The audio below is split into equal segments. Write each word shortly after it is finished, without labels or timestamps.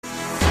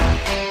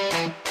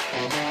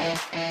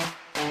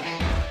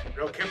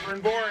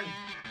Justin Bourne.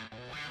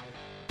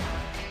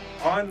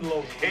 On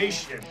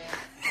location.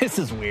 This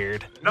is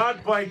weird.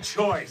 Not by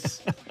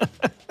choice.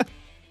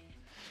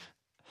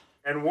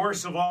 And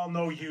worst of all,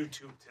 no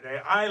YouTube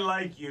today. I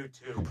like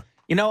YouTube.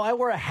 You know, I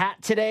wore a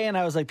hat today, and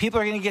I was like, people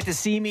are going to get to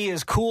see me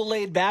as cool,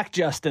 laid back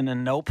Justin,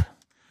 and nope.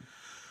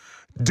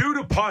 Due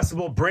to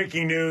possible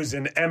breaking news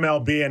in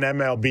MLB and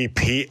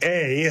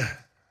MLBPA,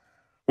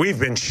 we've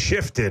been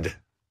shifted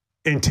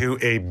into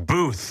a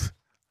booth.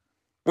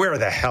 Where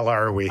the hell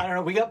are we? I don't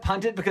know. We got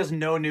punted because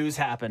no news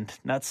happened.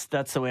 That's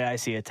the way I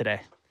see it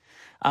today.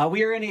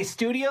 We are in a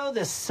studio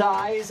the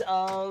size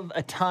of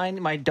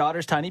my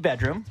daughter's tiny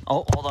bedroom.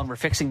 Oh, hold on. We're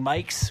fixing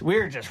mics.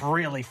 We're just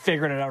really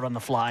figuring it out on the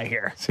fly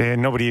here. See,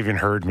 nobody even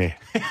heard me.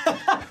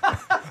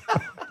 I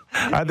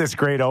had this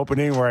great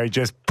opening where I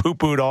just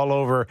poo-pooed all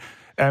over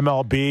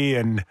MLB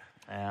and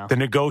the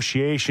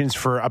negotiations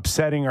for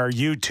upsetting our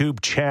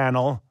YouTube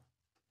channel.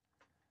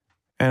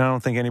 And I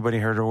don't think anybody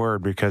heard a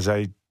word because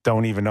I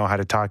don't even know how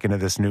to talk into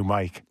this new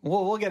mic.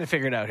 Well, we'll get it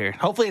figured out here.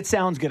 Hopefully it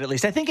sounds good at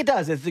least. I think it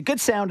does. It's a good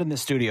sound in the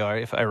studio,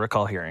 if I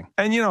recall hearing.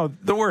 And, you know,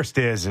 the worst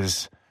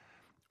is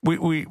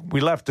we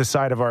left the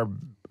side of our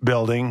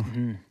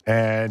building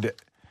and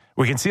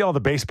we can see all the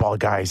baseball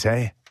guys,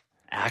 eh?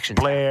 Action.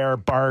 Blair,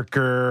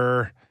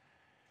 Barker,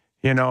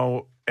 you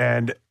know,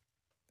 and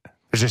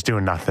they're just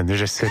doing nothing. They're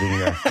just sitting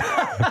there.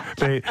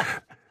 They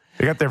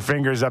got their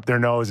fingers up their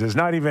noses,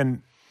 not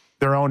even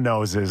their own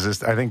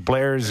noses. I think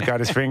Blair's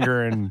got his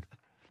finger in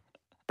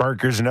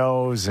Barker's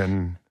nose,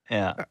 and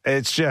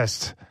it's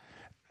just,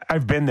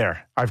 I've been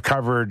there. I've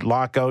covered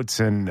lockouts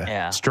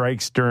and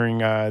strikes during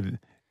the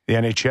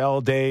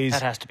NHL days.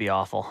 That has to be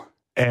awful.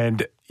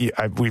 And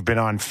we've been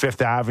on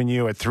Fifth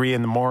Avenue at 3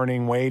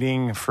 a.m.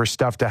 waiting for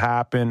stuff to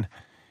happen.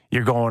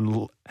 You're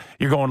going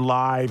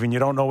live, and you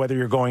don't know whether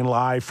you're going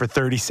live for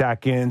 30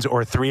 seconds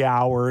or 3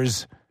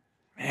 hours.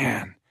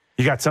 Man,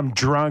 you got some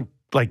drunk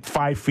like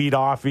 5 feet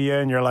off of you,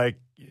 and you're like,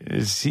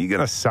 is he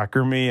going to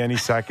sucker me any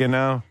second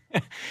now?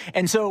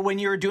 And so when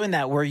you were doing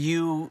that, were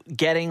you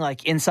getting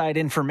like inside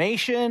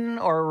information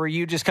or were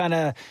you just kind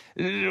of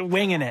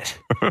winging it?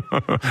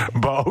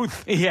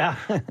 Both. Yeah.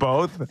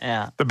 Both.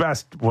 Yeah. The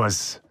best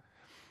was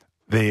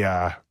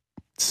the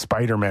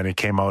Spider-Man that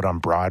came out on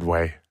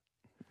Broadway.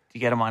 Did you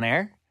get him on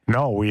air?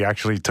 No, we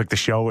actually took the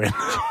show in.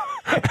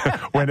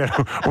 when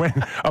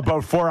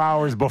about 4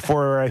 hours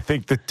before, I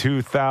think the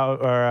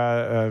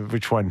 2000,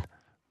 which one?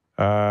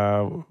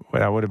 That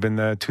would have been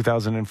the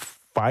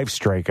 2005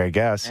 strike, I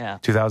guess. Yeah.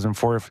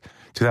 2004,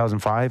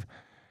 2005.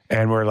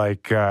 And we're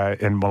like,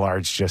 and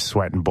Millard's just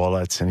sweating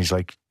bullets. And he's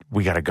like,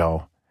 we got to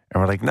go.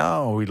 And we're like,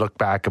 no. We look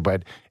back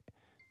about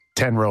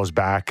 10 rows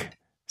back,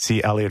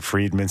 see Elliot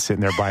Friedman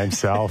sitting there by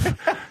himself.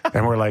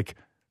 And we're like,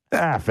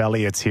 if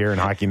Elliot's here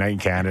and Hockey Night in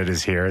Canada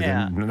is here,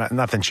 then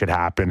nothing should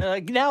happen.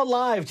 Now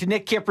live to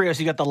Nick Kiprios,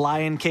 you got the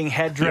Lion King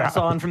headdress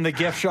on from the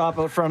gift shop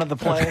out front of the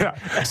play.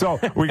 So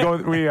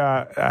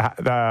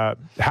the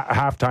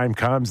halftime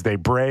comes, they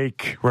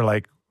break. We're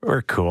like,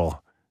 we're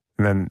cool.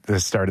 And then the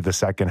start of the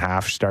second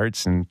half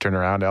starts and turn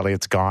around,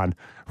 Elliot's gone.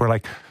 We're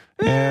like,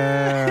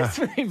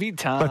 it's maybe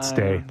time.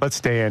 Let's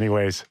stay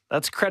anyways.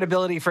 That's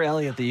credibility for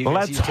Elliot that you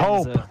guys use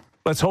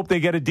Let's hope they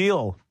get a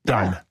deal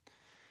done. Yeah.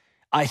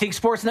 I think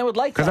Sportsnet would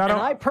like that, and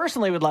I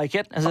personally would like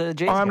it as a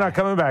Jays I'm not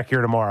coming back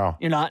here tomorrow.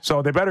 You're not?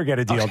 So they better get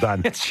a deal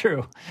done. It's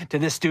true. To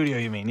this studio,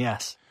 you mean,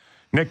 yes.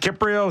 Nick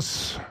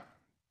Kiprios,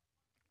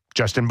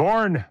 Justin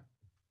Bourne,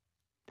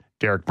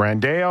 Derek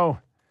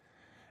Brandeo,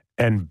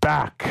 and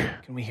back.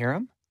 Can we hear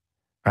him?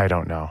 I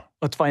don't know.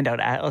 Let's find out.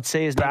 Let's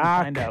say his name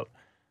and find out.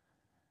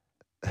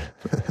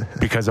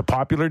 Because of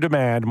popular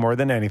demand more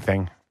than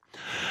anything,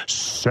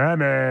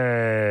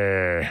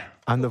 Sammy.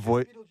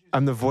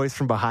 I'm the voice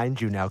from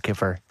behind you now,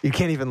 Kipper. You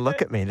can't even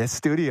look at me. This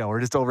studio, we're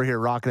just over here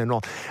rocking and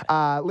rolling.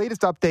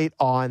 Latest update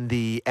on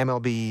the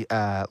MLB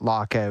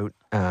lockout.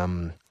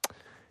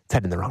 It's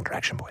heading in the wrong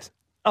direction, boys.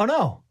 Oh,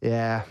 no.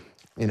 Yeah.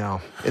 You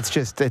know, it's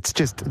just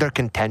they're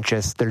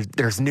contentious.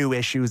 There's new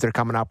issues they're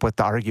coming up with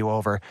to argue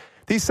over.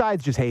 These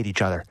sides just hate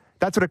each other.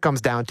 That's what it comes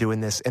down to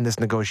in this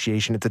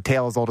negotiation. It's a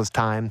tale as old as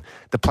time.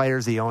 The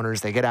players, the owners,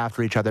 they get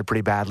after each other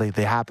pretty badly. It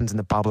happens in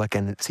the public,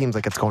 and it seems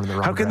like it's going in the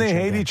wrong direction. How can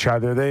they hate each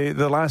other?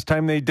 The last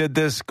time they did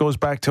this goes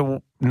back to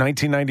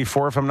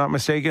 1994, if I'm not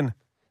mistaken.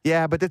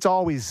 Yeah, but it's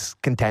always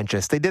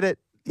contentious. They did it,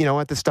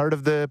 at the start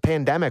of the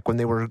pandemic when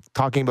they were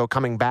talking about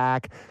coming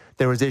back.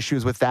 There was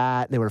issues with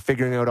that. And they were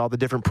figuring out all the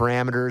different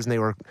parameters,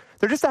 and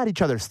they're just at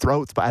each other's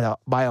throats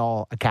by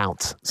all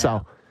accounts.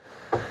 So.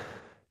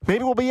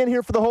 Maybe we'll be in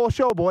here for the whole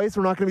show, boys.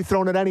 We're not going to be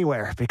throwing it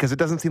anywhere because it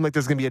doesn't seem like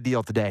there's going to be a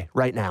deal today,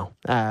 right now,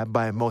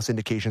 by most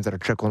indications that are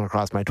trickling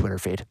across my Twitter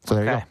feed. So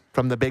there you go.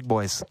 From the big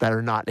boys that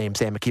are not named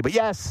Sam McKee. But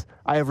yes,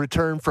 I have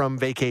returned from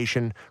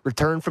vacation,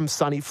 returned from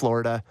sunny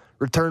Florida,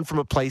 returned from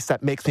a place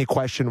that makes me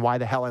question why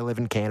the hell I live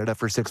in Canada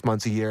for 6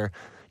 months a year.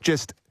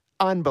 Just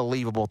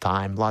unbelievable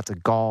time. Lots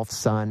of golf,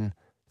 sun,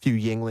 a few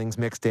Yinglings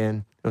mixed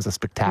in. It was a I'm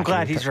spectacular.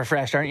 glad he's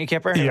refreshed, aren't you,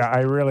 Kipper? Yeah, I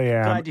really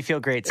am. Glad you feel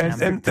great, Sam.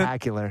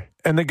 spectacular.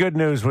 And the good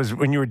news was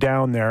when you were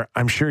down there,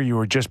 I'm sure you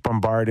were just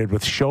bombarded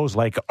with shows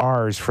like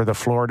ours for the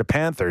Florida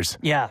Panthers.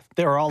 Yeah,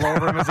 they were all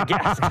over him as a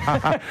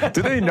guest.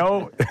 Do they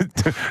know?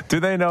 Do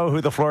they know who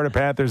the Florida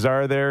Panthers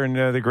are there in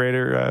the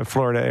greater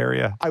Florida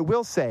area? I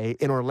will say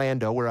in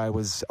Orlando, where I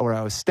was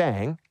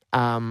staying,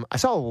 I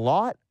saw a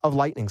lot of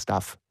Lightning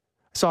stuff.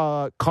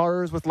 Saw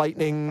cars with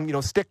Lightning,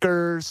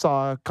 stickers.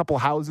 Saw a couple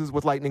houses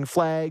with Lightning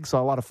flags.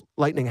 Saw a lot of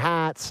Lightning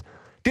hats.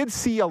 Did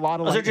see a lot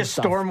of. Those Lightning are just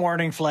stuff. storm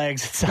warning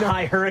flags. It's a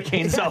high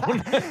hurricane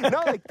zone.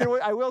 No,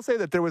 I will say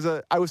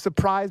that I was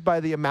surprised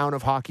by the amount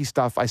of hockey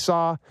stuff I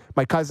saw.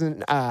 My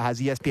cousin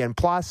has ESPN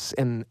Plus,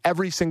 and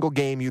every single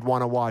game you'd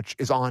want to watch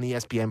is on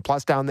ESPN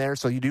Plus down there.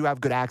 So you do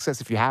have good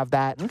access if you have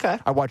that. Okay.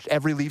 I watched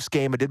every Leafs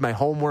game. I did my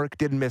homework.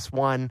 Didn't miss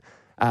one.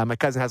 My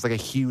cousin has like a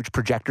huge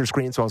projector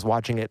screen, so I was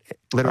watching it.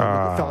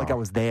 Literally, it felt like I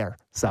was there.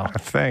 So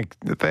Thank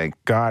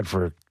God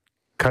for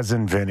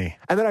cousin Vinny.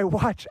 and then I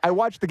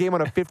watched the game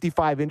on a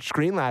 55-inch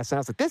screen last night. I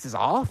was like, this is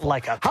awful.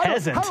 Like a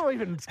peasant. How do I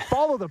even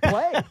follow the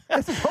play?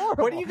 This is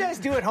horrible. What do you guys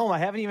do at home? I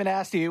haven't even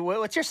asked you.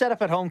 What's your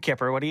setup at home,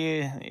 Kipper? What do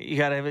you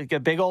got a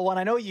big old one?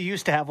 I know you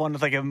used to have one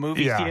with like a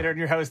movie theater in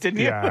your house, didn't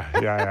you?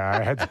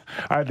 Yeah.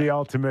 I had the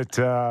ultimate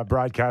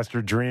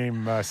broadcaster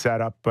dream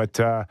set up, but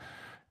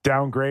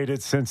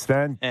downgraded since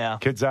then. Yeah.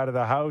 Kids out of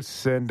the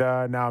house, and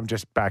now I'm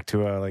just back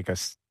to a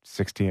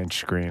 60-inch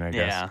screen, I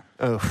guess. Yeah.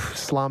 Oh,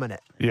 slumming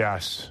it.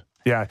 Yes.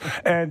 Yeah.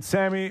 And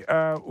Sammy,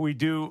 we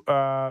do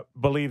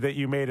believe that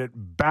you made it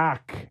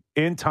back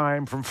in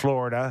time from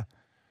Florida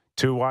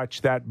to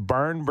watch that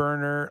barn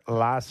burner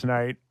last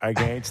night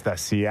against the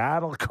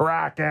Seattle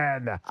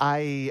Kraken.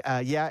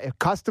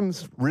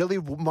 Customs really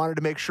wanted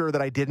to make sure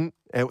that I didn't.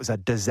 It was a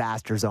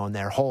disaster zone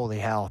there. Holy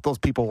hell. Those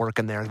people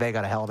working there, they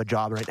got a hell of a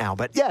job right now.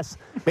 But yes,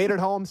 made it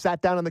home,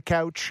 sat down on the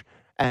couch,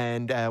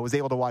 and was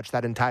able to watch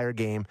that entire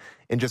game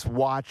and just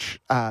watch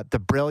the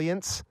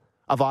brilliance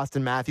of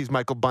Austin Matthews,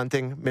 Michael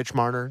Bunting, Mitch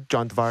Marner,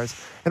 John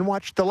Tavares, and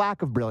watch the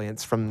lack of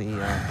brilliance from the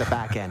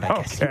back end,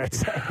 I guess you would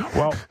say.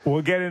 Well,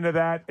 we'll get into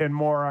that and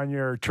more on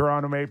your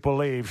Toronto Maple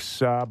Leafs.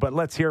 But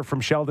let's hear from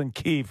Sheldon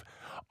Keefe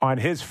on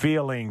his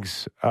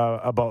feelings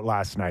about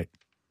last night.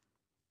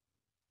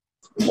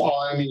 Well,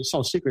 I mean, it's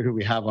no secret who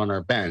we have on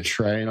our bench,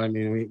 right? I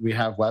mean, we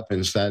have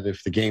weapons that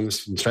if the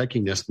game's in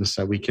striking distance,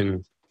 that we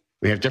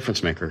have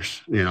difference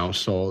makers,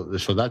 so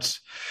that's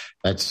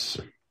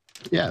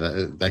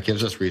that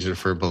gives us reason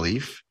for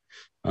belief.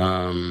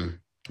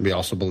 We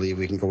also believe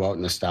we can go out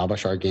and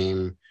establish our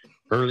game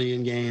early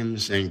in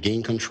games and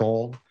gain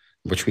control,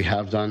 which we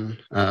have done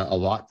a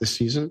lot this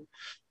season.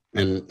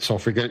 And so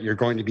if you're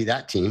going to be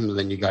that team,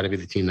 then you got to be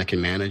the team that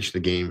can manage the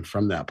game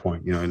from that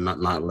point, and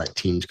not let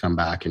teams come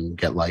back and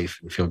get life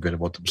and feel good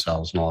about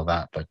themselves and all of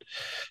that. But,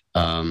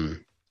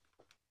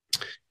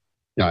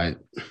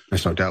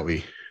 there's no doubt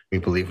we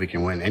believe we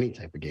can win any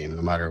type of game,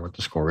 no matter what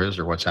the score is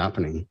or what's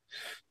happening.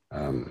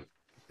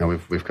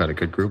 We've got a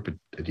good group,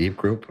 a deep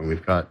group, and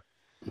we've got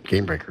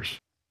game breakers.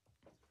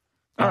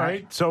 All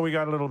right. So we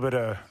got a little bit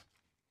of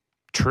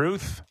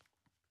truth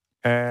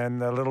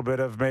and a little bit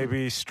of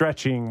maybe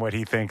stretching what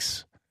he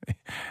thinks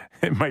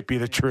it might be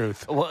the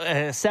truth.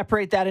 Well,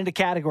 separate that into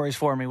categories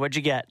for me. What'd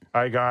you get?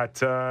 I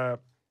got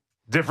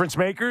difference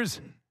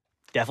makers.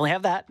 Definitely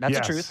have that. That's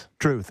Yes. the truth.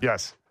 Truth.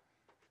 Yes.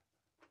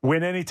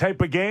 Win any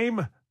type of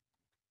game.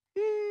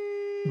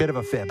 Bit of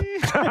a fib.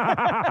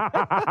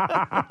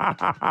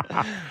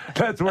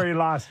 That's where he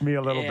lost me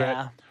a little bit.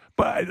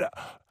 But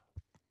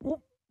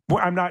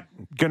I'm not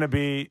going to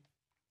be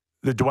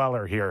the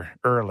dweller here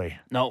early.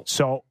 No.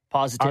 So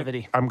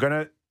Positivity. I'm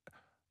going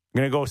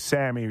to go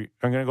Sammy.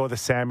 I'm going to go the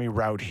Sammy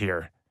route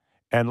here.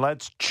 And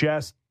let's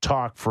just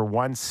talk for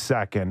 1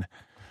 second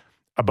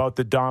about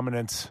the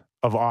dominance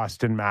of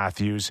Austin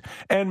Matthews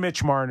and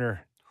Mitch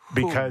Marner,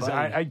 because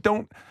I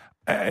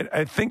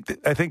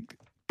think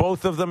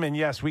both of them, and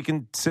yes, we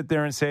can sit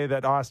there and say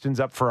that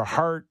Austin's up for a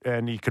Hart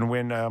and he can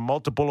win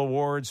multiple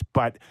awards,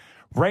 but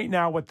right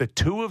now what the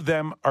two of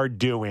them are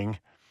doing,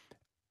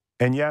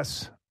 and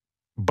yes,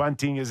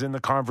 Bunting is in the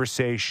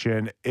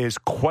conversation, is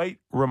quite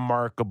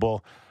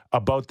remarkable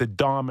about the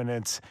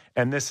dominance.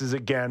 And this is,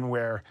 again,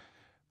 where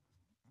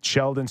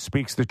Sheldon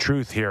speaks the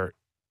truth here.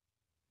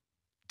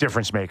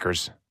 Difference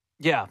makers.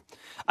 Yeah.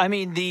 I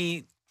mean,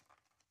 the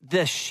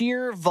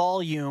sheer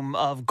volume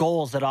of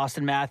goals that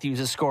Austin Matthews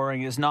is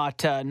scoring is not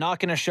going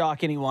to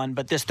shock anyone.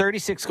 But this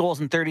 36 goals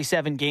in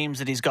 37 games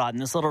that he's gotten,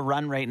 this little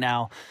run right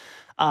now,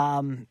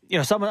 I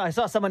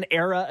saw someone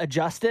era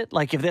adjust it.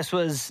 Like if this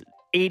was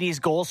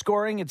 80s goal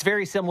scoring, it's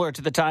very similar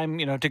to the time,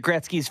 to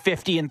Gretzky's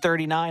 50 and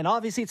 39.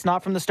 Obviously, it's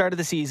not from the start of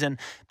the season,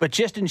 but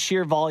just in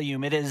sheer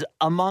volume, it is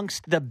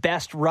amongst the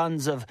best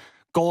runs of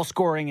goal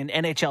scoring in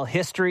NHL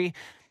history.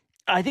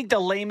 I think the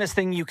lamest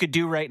thing you could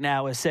do right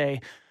now is say,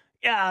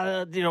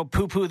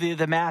 poo-poo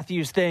the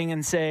Matthews thing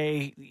and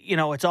say,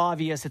 it's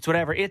obvious, it's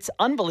whatever. It's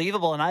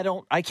unbelievable,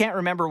 and I can't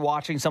remember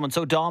watching someone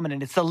so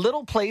dominant. It's the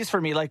little plays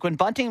for me, like when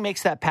Bunting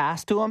makes that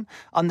pass to him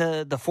on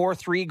the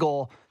 4-3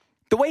 goal.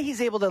 the way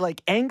he's able to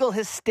like angle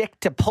his stick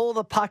to pull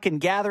the puck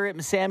and gather it.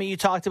 And Sammy, you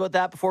talked about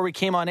that before we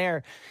came on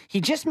air.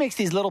 He just makes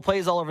these little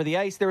plays all over the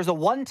ice. There was a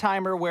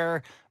one-timer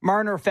where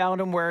Marner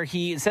found him where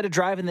he, instead of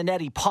driving the net,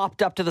 he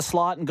popped up to the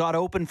slot and got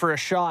open for a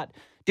shot.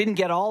 Didn't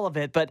get all of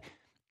it. But,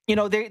 you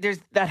know, there's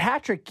that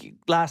hat trick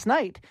last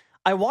night.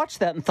 I watched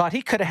that and thought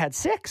he could have had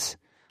 6.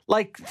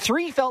 Like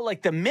 3 felt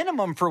like the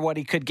minimum for what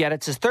he could get.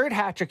 It's his 3rd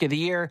hat trick of the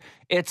year.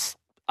 It's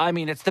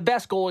the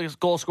best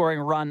goal scoring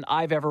run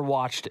I've ever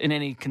watched in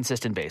any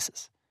consistent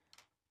basis.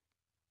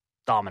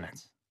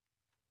 Dominance.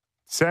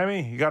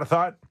 Sammy, you got a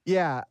thought?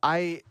 Yeah,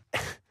 I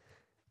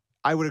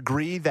would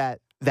agree that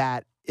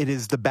it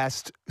is the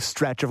best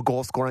stretch of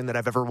goal scoring that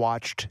I've ever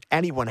watched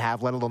anyone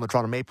have, let alone the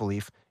Toronto Maple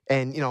Leaf.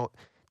 And, you know,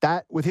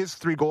 that with his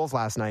 3 goals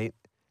last night,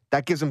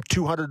 that gives him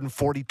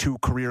 242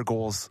 career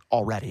goals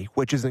already,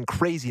 which is a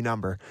crazy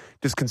number,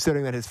 just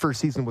considering that his first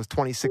season was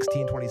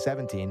 2016,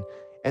 2017.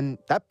 And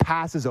that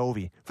passes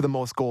Ovi for the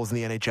most goals in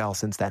the NHL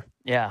since then.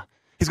 Yeah.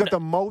 He's got the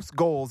most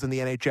goals in the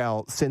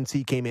NHL since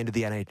he came into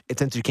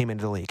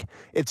the league.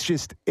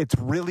 It's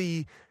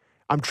really,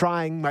 I'm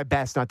trying my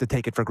best not to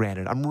take it for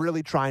granted. I'm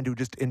really trying to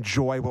just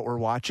enjoy what we're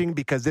watching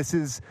because this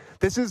is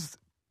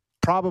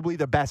probably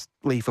the best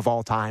Leaf of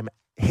all time,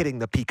 hitting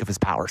the peak of his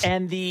powers.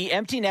 And the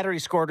empty netter he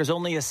scored was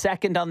only his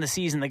 2nd on the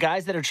season. The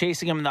guys that are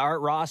chasing him in the Art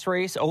Ross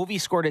race,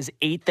 Ovi scored his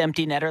 8th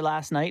empty netter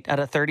last night out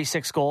of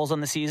 36 goals on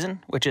the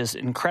season, which is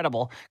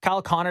incredible.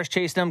 Kyle Connor's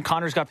chasing him.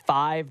 Connor's got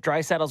 5.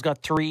 Draisaitl's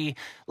got 3.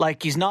 Like,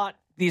 these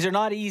are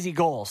not easy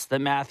goals that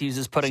Matthews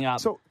is putting up.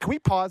 So can we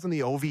pause on the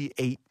Ovi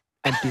 8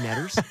 empty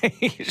netters?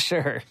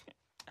 Sure.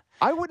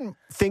 I wouldn't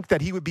think that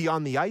he would be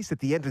on the ice at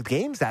the end of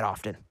games that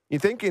often. You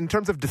think in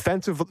terms of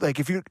defensive, like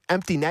if you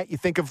empty net, you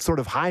think of sort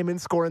of Hyman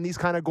scoring these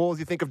kind of goals.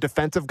 You think of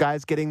defensive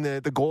guys getting the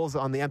goals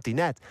on the empty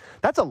net.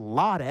 That's a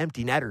lot of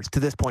empty netters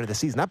to this point of the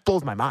season. That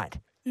blows my mind.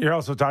 You're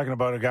also talking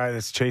about a guy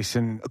that's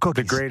chasing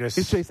Cookies. the greatest.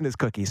 He's chasing his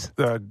cookies.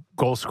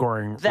 Goal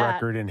scoring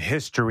record in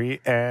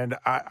history. And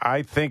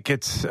I think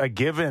it's a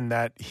given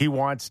that he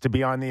wants to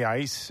be on the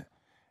ice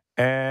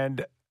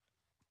and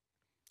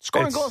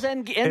scoring goals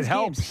ends games.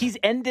 Helps. He's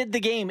ended the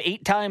game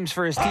 8 times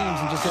for his teams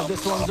and just said,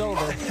 this one's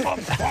over.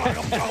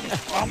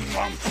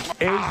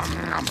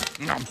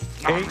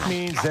 8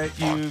 means that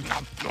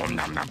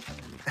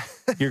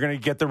you're going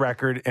to get the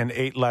record in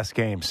 8 less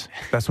games.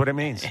 That's what it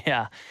means.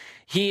 Yeah.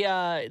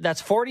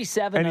 That's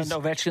 47 in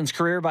Ovechkin's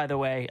career, by the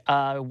way.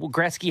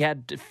 Gretzky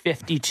had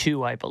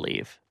 52, I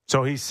believe.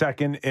 So he's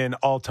second in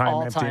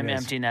all-time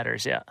empty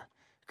netters, yeah.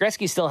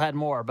 Gretzky still had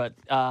more, but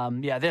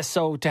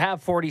so to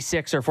have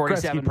 46 or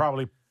 47.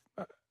 Gretzky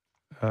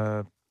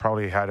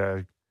probably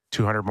had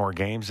 200 more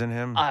games than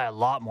him. A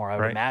lot more, I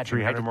would imagine.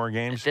 300 more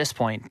games at this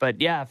point. But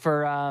yeah,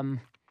 for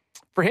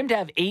him to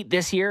have 8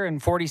 this year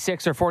and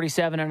 46 or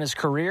 47 in his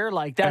career,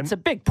 like that's a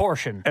big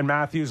portion. And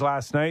Matthews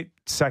last night,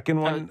 second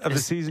one of the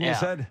season, you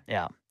said?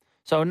 Yeah.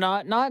 So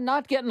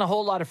not getting a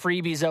whole lot of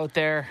freebies out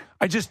there.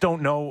 I just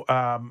don't know.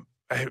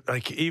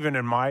 Like even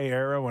in my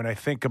era, when I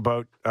think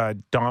about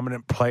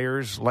dominant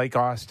players like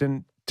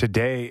Austin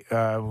today,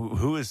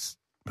 who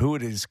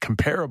it is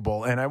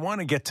comparable, and I want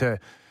to get to.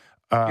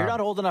 You're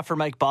not old enough for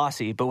Mike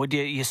Bossy, but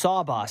you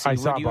saw Bossy? I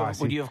saw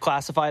Bossy. Would you have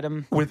classified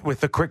him with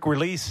the quick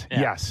release?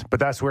 Yeah. Yes, but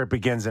that's where it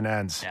begins and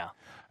ends.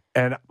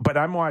 Yeah. But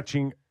I'm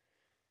watching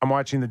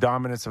the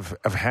dominance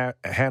of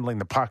handling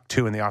the puck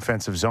too in the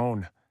offensive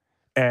zone,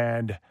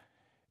 and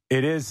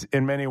it is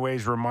in many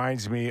ways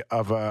reminds me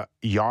of a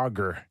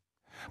Jágr.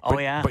 But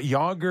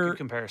Jágr, good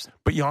comparison.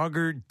 But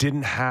Jágr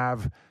didn't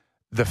have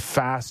the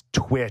fast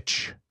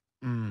twitch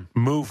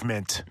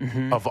movement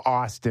of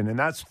Austin, and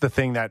that's the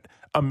thing that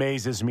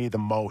amazes me the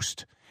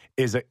most.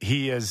 Is that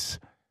he is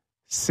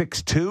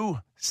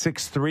 6'2",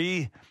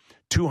 6'3",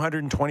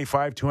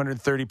 225,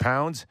 230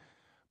 pounds,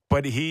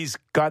 but he's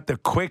got the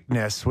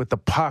quickness with the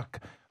puck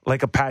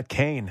like a Pat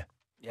Kane.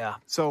 Yeah.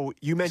 So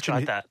you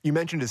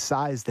mentioned his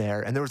size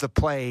there, and there was a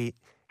play.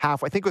 I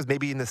think it was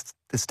maybe in the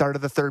start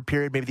of the 3rd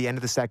period, maybe the end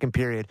of the 2nd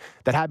period,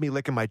 that had me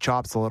licking my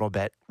chops a little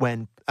bit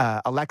when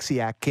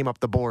Alexiak came up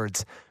the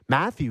boards.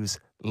 Matthews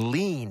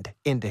leaned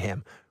into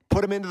him,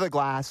 put him into the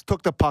glass,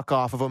 took the puck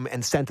off of him,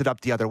 and sent it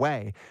up the other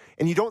way.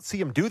 And you don't see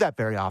him do that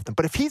very often.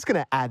 But if he's going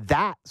to add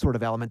that sort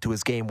of element to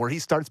his game, where he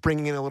starts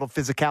bringing in a little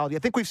physicality, I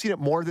think we've seen it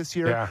more this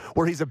year,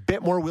 where he's a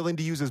bit more willing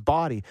to use his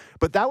body.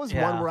 But that was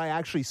one where I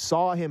actually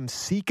saw him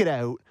seek it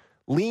out,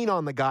 lean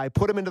on the guy,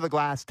 put him into the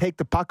glass, take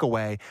the puck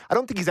away. I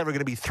don't think he's ever going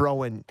to be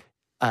throwing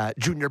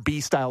Junior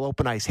B-style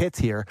open ice hits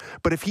here.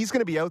 But if he's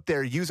going to be out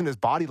there using his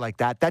body like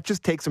that, that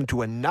just takes him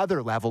to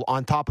another level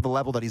on top of the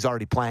level that he's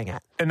already playing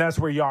at. And that's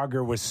where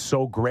Jágr was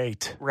so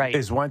great. Right.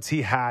 Is once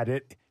he had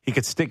it, he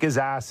could stick his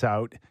ass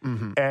out,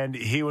 and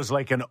he was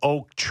like an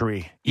oak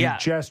tree. You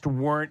just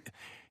weren't.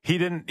 He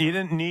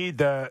didn't need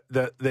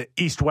the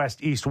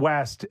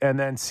east-west, and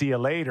then see you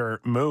later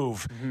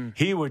move.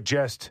 He would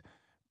just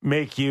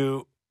make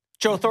you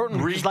Joe Thornton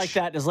was reach. like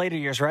that in his later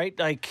years, right?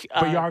 Like,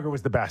 But Yager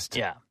was the best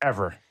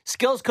ever.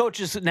 skills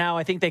coaches now,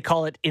 I think they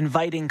call it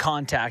inviting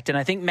contact. And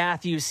I think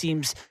Matthews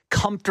seems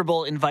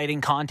comfortable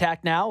inviting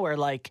contact now, where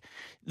like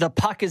the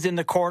puck is in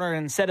the corner,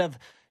 and instead of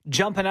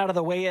jumping out of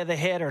the way of the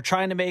hit or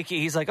trying to make it,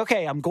 he's like,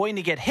 okay, I'm going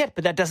to get hit,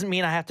 but that doesn't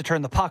mean I have to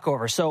turn the puck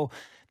over. So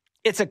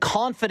it's a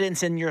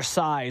confidence in your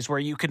size where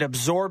you could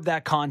absorb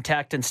that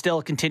contact and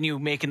still continue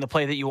making the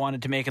play that you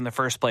wanted to make in the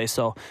first place.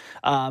 So,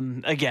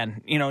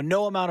 again,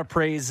 no amount of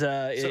praise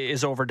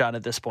is overdone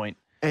at this point.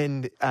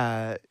 And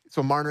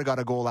so Marner got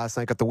a goal last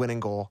night, got the winning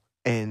goal,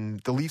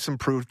 and the Leafs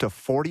improved to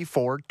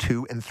 44,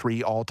 2, and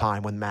 3 all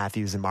time when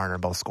Matthews and Marner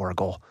both score a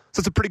goal. So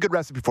it's a pretty good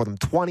recipe for them.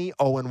 20,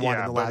 0, and 1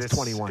 in the last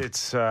 21.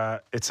 It's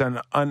an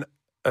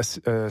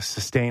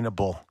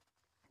unsustainable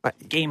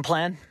Game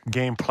plan?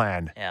 game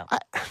plan. Yeah.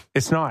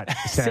 It's not,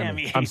 Sammy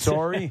Sammy. I'm hates it.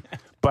 sorry,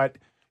 but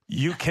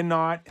you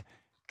cannot,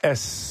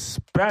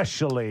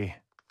 especially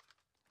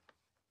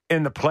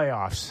in the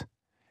playoffs,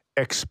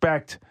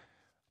 expect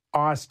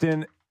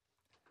Austin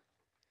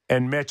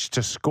and Mitch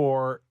to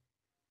score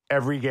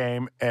every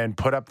game and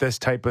put up this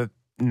type of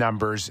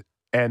numbers,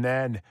 and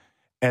then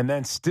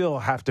still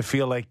have to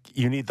feel like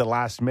you need the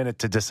last minute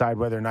to decide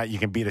whether or not you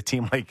can beat a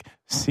team like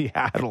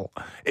Seattle.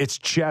 It's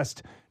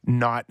just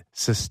not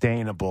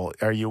sustainable.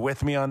 Are you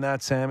with me on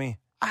that, Sammy?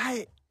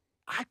 I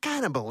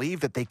kind of believe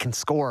that they can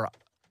score,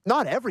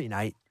 not every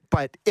night,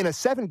 but in a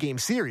 7-game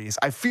series,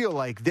 I feel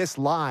like this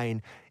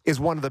line is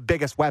one of the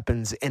biggest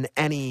weapons in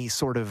any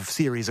sort of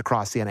series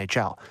across the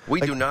NHL.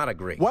 We do not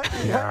agree. What?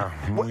 Yeah,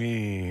 What?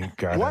 we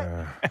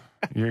gotta.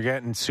 You're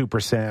getting Super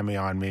Sammy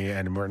on me,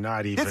 and we're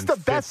not even It's the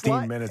best 15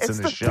 line. minutes it's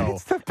in the show.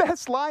 It's the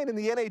best line in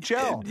the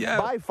NHL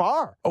Yeah. by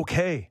far.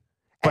 Okay,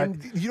 but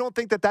And you don't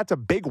think that that's a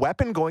big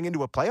weapon going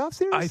into a playoff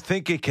series? I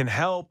think it can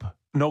help,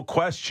 no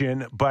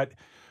question. But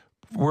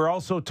we're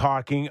also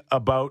talking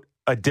about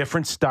a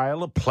different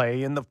style of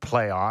play in the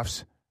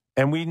playoffs,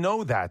 and we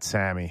know that,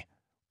 Sammy.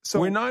 So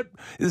We're not.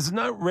 This is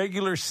not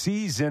regular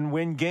season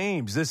win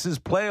games. This is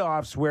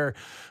playoffs where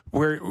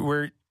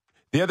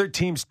the other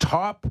team's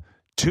top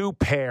 2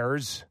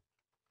 pairs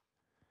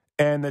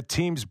and the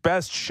team's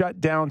best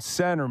shutdown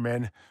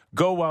centerman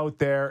go out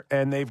there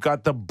and they've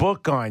got the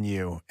book on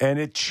you, and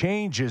it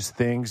changes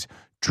things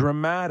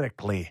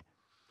dramatically.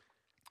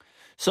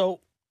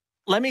 So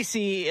let me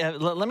see.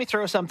 Let me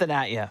throw something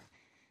at you.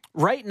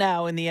 Right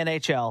now in the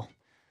NHL,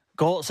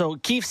 goal. So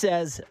Keefe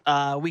says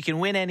we can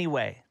win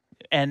anyway.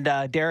 And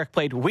Derek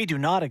played, we do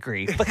not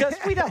agree, because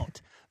we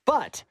don't.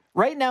 But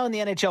right now in the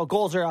NHL,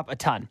 goals are up a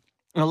ton.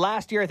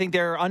 Last year, I think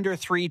they're under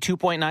 3,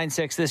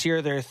 2.96. This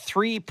year, they're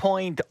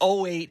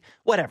 3.08,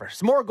 whatever.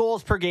 It's more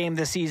goals per game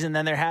this season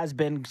than there has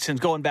been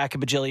since going back a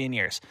bajillion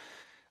years.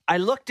 I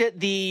looked at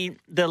the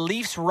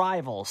Leafs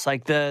rivals,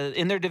 like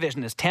in their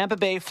division, is Tampa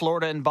Bay,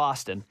 Florida, and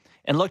Boston,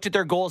 and looked at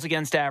their goals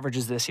against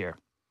averages this year.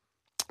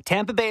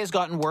 Tampa Bay has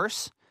gotten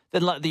worse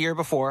than the year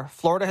before.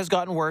 Florida has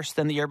gotten worse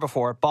than the year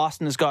before.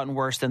 Boston has gotten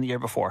worse than the year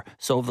before.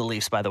 So have the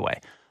Leafs, by the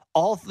way.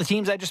 All the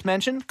teams I just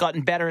mentioned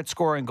gotten better at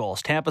scoring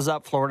goals. Tampa's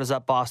up, Florida's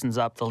up, Boston's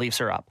up, the Leafs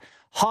are up.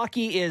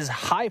 Hockey is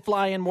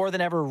high-flying more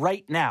than ever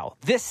right now,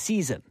 this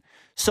season.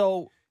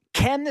 So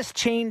can this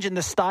change in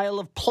the style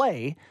of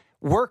play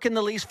work in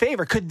the Leafs'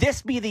 favor? Could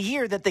this be the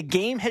year that the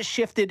game has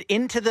shifted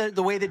into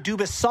the way that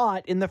Dubas saw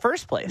it in the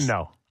first place?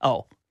 No.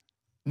 Oh.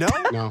 No?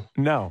 No,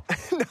 No.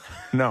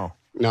 No.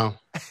 no.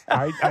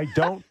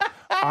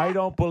 I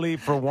don't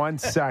believe for one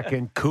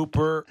second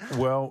Cooper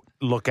will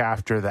look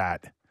after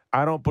that.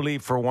 I don't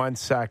believe for one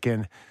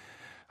second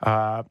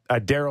a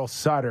Daryl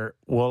Sutter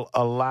will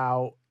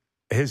allow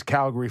his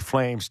Calgary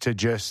Flames to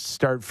just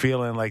start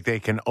feeling like they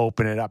can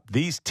open it up.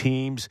 These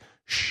teams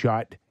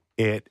shut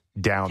it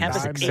down.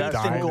 Tampa's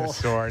eighth in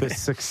goals. The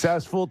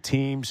successful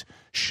teams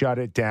shut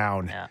it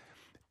down. Yeah.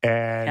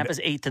 And Tampa's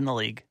 8th in the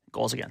league,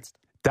 goals against.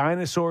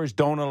 dinosaurs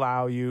don't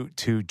allow you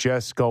to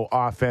just go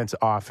offense,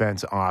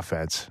 offense,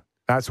 offense.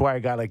 That's why I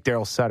got like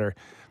Daryl Sutter.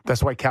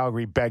 That's why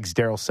Calgary begs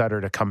Daryl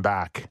Sutter to come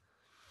back,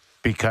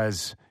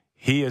 because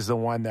he is the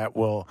one that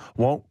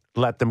won't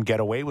let them get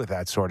away with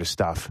that sort of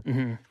stuff.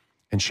 Mm-hmm.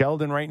 And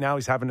Sheldon right now,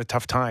 he's having a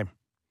tough time.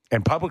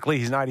 And publicly,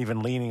 he's not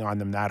even leaning on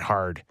them that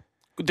hard.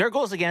 Their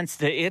goals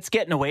against, it's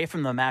getting away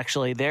from them,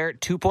 actually. They're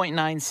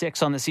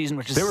 2.96 on the season,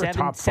 which is They were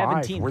top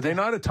 5. 17th. Were they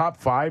not a top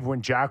 5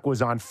 when Jack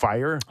was on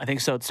fire? I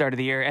think so at the start of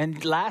the year.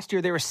 And last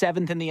year, they were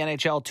 7th in the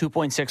NHL,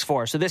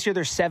 2.64. So this year,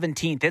 they're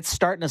 17th. It's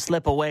starting to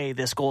slip away,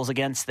 this goals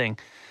against thing.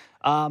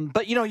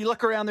 But, you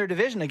look around their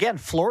division. Again,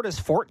 Florida's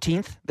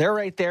 14th. They're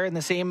right there in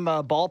the same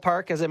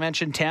ballpark. As I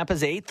mentioned,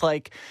 Tampa's 8th.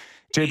 Like,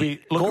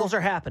 JB, goals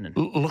are happening.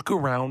 Look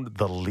around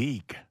the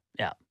league.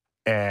 Yeah.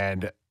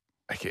 And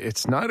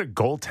it's not a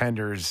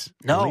goaltender's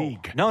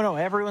league. No,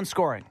 everyone's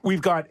scoring.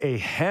 We've got a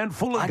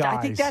handful of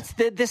guys. I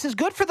think this is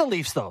good for the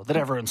Leafs, though, that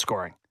everyone's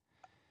scoring.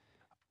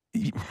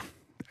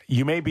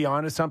 You may be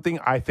onto something.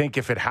 I think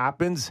if it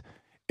happens,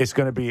 it's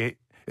going to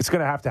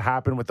have to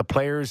happen with the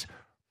players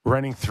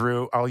running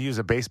through. I'll use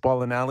a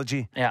baseball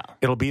analogy. Yeah.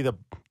 It'll be the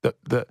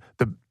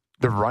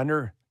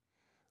runner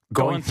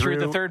Going through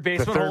the third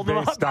baseman, holding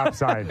him up. Stop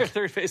sign.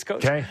 Third base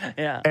coach. Okay.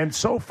 Yeah. And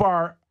so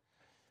far,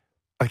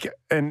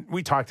 and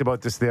we talked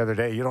about this the other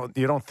day. You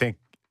don't think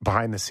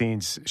behind the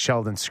scenes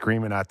Sheldon's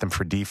screaming at them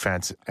for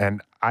defense,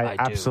 and I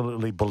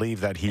absolutely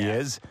believe that he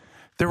is.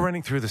 They're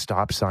running through the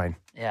stop sign.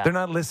 Yeah. They're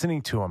not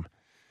listening to him.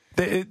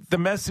 The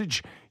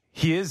message,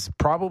 he is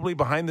probably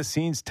behind the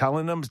scenes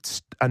telling them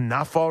it's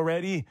enough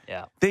already.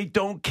 Yeah. They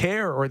don't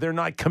care, or they're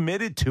not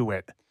committed to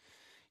it.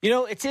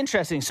 It's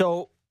interesting.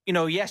 So,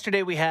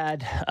 yesterday we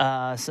had,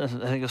 I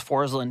think it was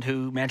Forsland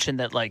who mentioned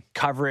that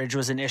coverage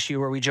was an issue,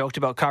 where we joked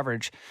about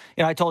coverage.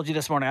 I told you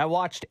this morning, I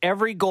watched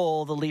every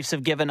goal the Leafs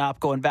have given up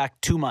going back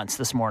 2 months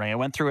this morning. I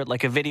went through it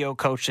like a video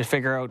coach to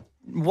figure out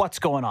what's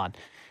going on.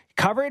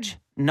 Coverage,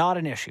 not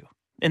an issue.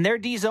 In their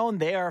D zone,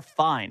 they are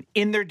fine.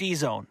 In their D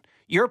zone.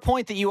 Your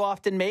point that you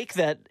often make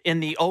that in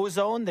the O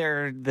zone,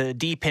 the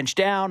D pinch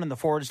down and the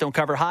forwards don't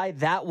cover high,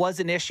 that was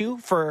an issue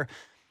for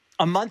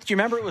a month. Do you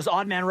remember it was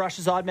odd man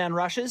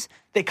rushes?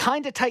 They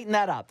kind of tightened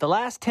that up. The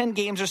last 10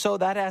 games or so,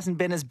 that hasn't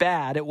been as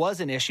bad. It was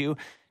an issue.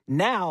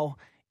 Now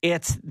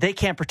it's they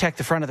can't protect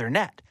the front of their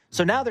net.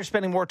 So now they're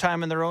spending more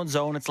time in their own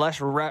zone. It's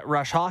less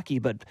rush hockey,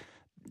 but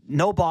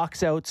no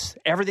box outs.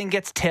 Everything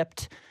gets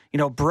tipped.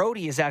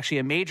 Brody is actually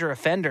a major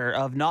offender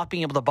of not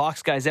being able to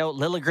box guys out.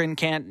 Liljegren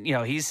can't,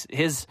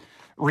 his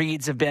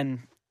reads have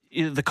been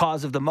the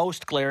cause of the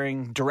most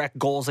glaring direct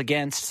goals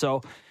against.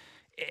 So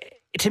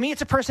to me,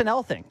 it's a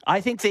personnel thing.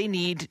 I think they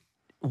need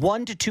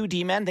 1 to 2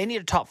 D-men. They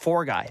need a top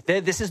 4 guy.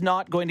 This is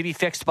not going to be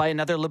fixed by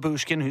another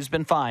Lyubushkin who's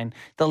been fine.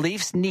 The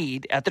Leafs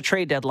need, at the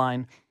trade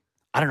deadline,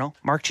 I don't know,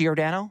 Mark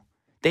Giordano?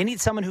 They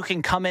need someone who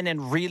can come in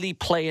and really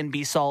play and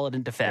be solid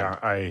and defend. Yeah,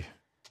 I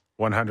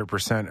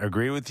 100%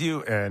 agree with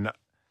you. And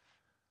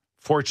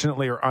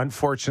fortunately or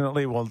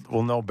unfortunately,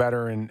 we'll know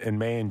better in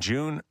May and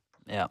June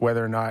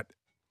whether or not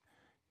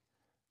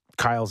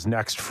Kyle's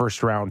next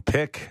first-round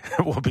pick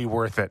will be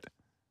worth it.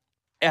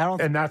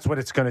 And that's what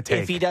it's going to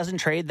take. If he doesn't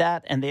trade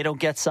that and they don't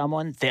get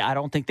someone, I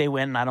don't think they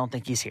win, and I don't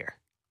think he's here.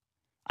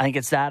 I think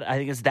it's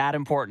that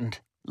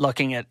important,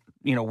 looking at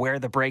where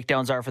the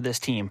breakdowns are for this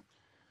team.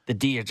 The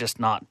D are just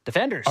not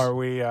defenders. Are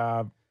we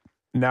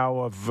now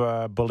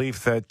of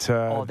belief that...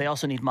 they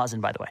also need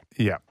Muzzin, by the way.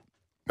 Yeah.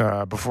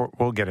 Before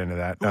we'll get into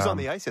that. Who was on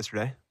the ice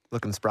yesterday?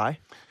 Looking spry?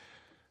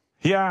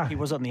 Yeah. He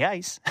was on the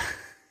ice.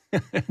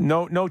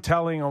 No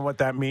telling on what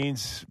that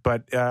means,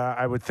 but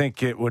I would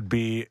think it would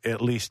be at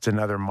least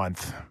another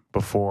month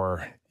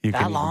before you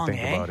can even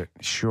think about it.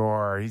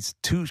 Sure, he's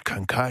 2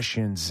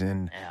 concussions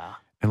in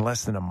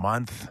less than a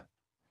month.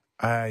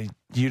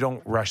 You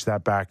don't rush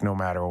that back, no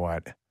matter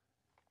what.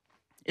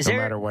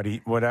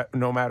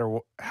 No matter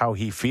how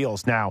he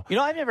feels. Now,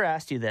 I've never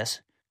asked you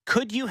this.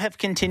 Could you have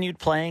continued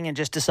playing and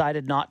just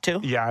decided not to?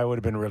 Yeah, it would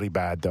have been really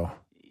bad, though.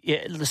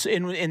 Yeah,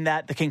 in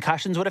that the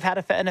concussions would have had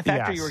an effect,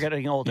 yes. Or you were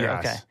getting older?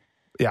 Yes. Okay.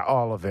 Yeah,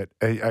 all of it.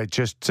 I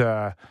just,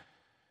 it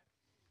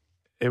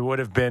would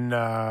have been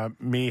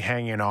me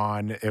hanging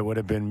on. It would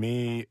have been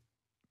me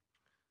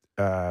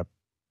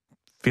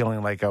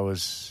feeling like I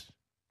was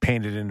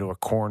painted into a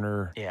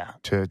corner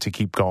to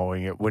keep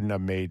going. It wouldn't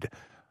have made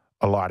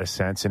a lot of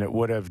sense, and it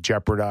would have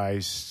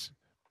jeopardized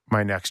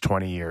my next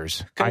 20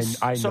 years.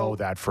 I know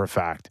that for a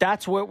fact.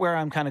 That's where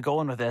I'm kind of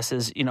going with this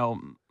is,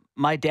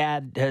 my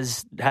dad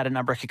has had a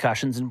number of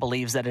concussions and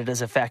believes that it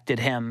has affected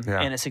him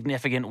in a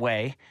significant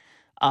way.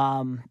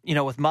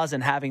 With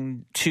Muzzin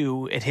having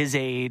 2 at his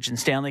age and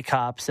Stanley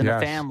Cups and a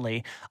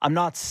family, I'm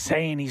not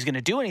saying he's going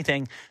to do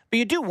anything, but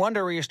you do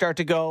wonder where you start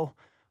to go,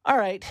 all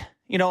right,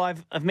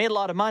 I've made a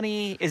lot of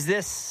money. Is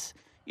this,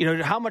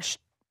 how much?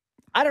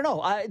 I don't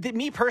know.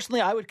 Me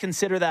personally, I would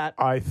consider that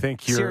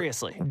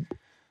seriously.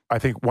 I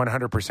think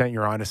 100%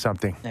 you're onto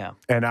something. Yeah.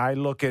 And I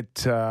look at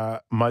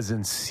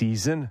Muzzin's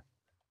season,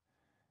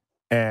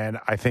 and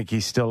I think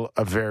he's still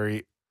a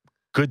very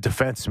good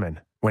defenseman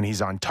when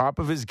he's on top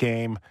of his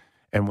game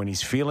and when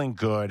he's feeling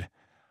good.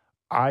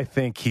 I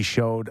think he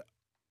showed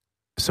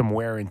some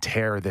wear and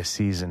tear this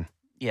season.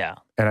 Yeah.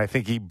 And I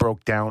think he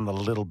broke down a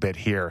little bit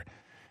here.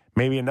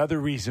 Maybe another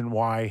reason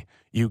why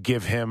you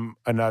give him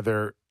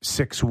another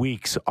 6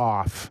 weeks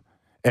off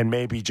and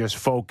maybe just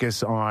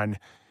focus on,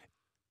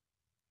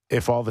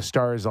 if all the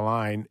stars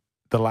align,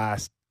 the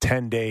last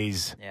 10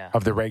 days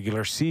of the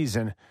regular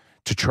season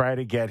to try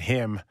to get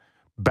him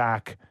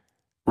back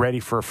ready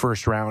for a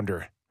first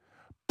rounder.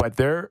 But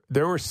there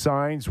were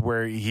signs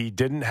where he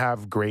didn't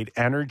have great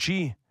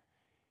energy.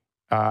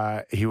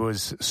 He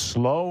was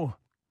slow.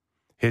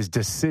 His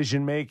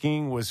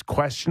decision-making was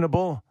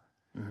questionable.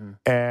 Mm-hmm.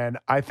 And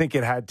I think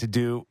it had to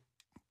do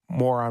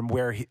more on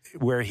where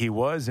he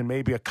was and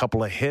maybe a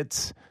couple of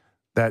hits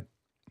that...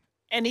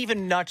 And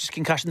even not just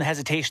concussion, the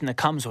hesitation that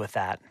comes with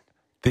that.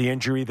 The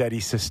injury that he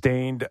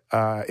sustained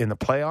in the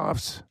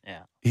playoffs.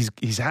 Yeah. He's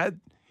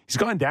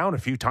gone down a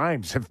few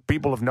times, if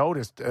people have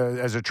noticed,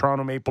 as a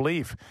Toronto Maple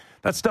Leaf.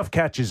 That stuff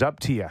catches up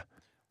to you.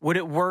 Would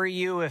it worry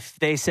you if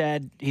they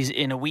said he's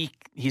in a week,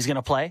 he's going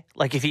to play?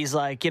 Like if he's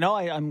like,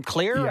 I'm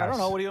clear. Yes. I don't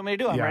know. What do you want me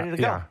to do? I'm ready to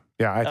go.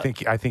 Yeah,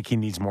 I think he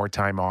needs more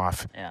time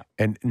off. Yeah.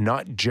 And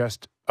not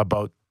just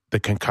about the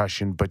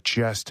concussion, but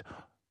just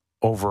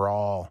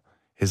overall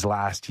his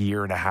last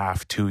year and a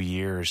half, 2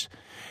 years.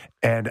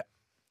 And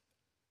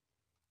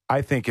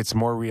I think it's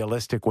more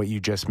realistic what you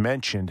just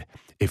mentioned.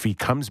 If he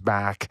comes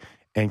back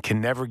and can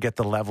never get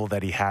the level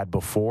that he had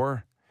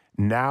before,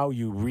 now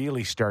you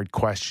really start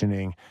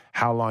questioning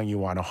how long you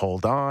want to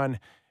hold on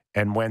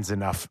and when's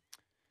enough.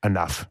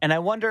 And I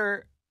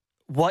wonder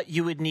what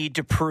you would need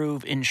to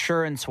prove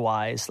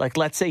insurance-wise. Like,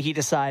 let's say he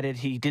decided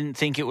he didn't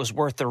think it was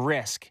worth the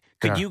risk.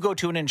 Could you go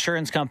to an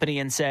insurance company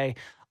and say,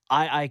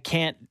 I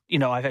can't,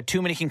 I've had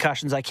too many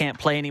concussions, I can't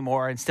play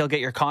anymore, and still get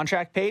your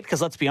contract paid?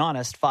 Because let's be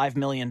honest, $5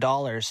 million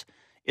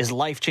is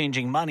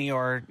life-changing money,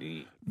 or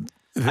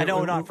I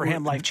know not for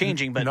him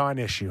life-changing, but...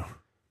 Non-issue.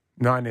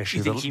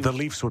 The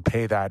Leafs would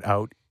pay that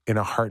out in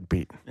a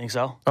heartbeat. Think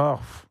so?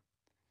 Oh,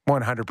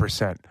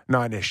 100%.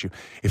 Non-issue.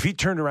 If he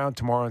turned around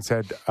tomorrow and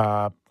said...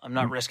 I'm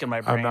not risking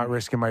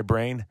my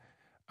brain.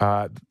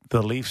 The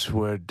Leafs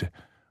would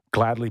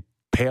gladly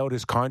pay out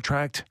his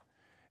contract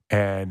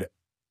and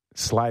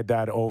slide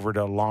that over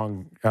to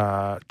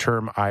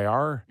long-term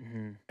IR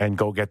and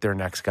go get their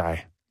next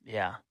guy.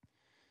 Yeah.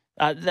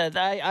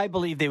 I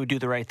believe they would do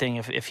the right thing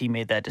if he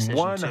made that decision.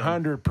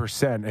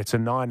 100%. It's a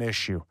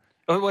non-issue.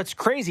 What's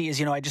crazy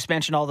is, I just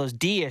mentioned all those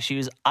D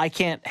issues. I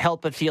can't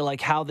help but feel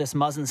like how this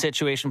Muzzin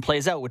situation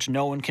plays out, which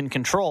no one can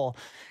control,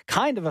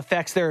 kind of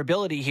affects their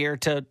ability here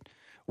to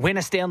win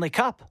a Stanley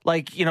Cup.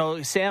 Like,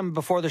 Sam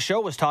before the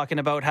show was talking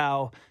about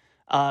how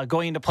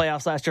going into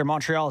playoffs last year,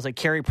 Montreal is like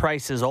Carey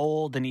Price is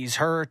old and he's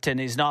hurt and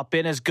he's not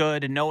been as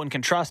good and no one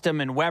can trust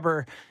him. And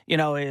Weber,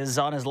 is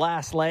on his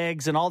last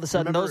legs, and all of a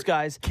sudden those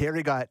guys.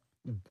 Carey got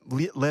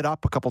lit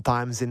up a couple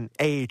times in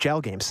AHL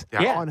games.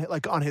 Yeah.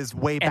 On his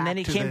way back. And then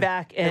he came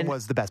back and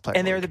was the best player.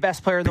 And they're the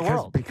best player in the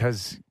world.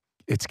 Because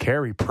it's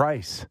Carey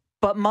Price.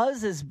 But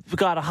Muzz has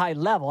got a high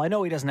level. I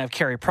know he doesn't have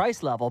Carey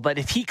Price level, but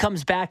if he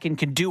comes back and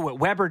can do what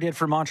Weber did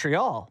for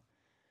Montreal,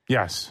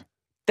 yes,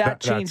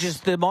 that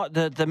changes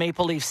the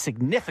Maple Leafs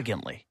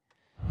significantly.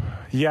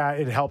 Yeah,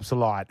 it helps a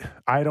lot.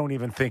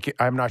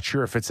 I'm not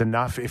sure if it's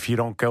enough if you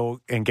don't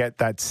go and get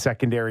that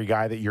secondary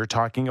guy that you're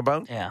talking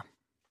about. Yeah.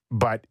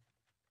 But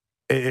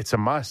it's a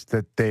must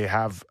that they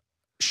have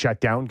shut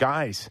down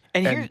guys.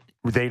 And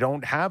they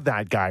don't have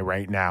that guy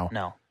right now.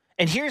 No.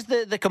 And here's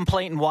the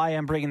complaint, and why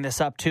I'm bringing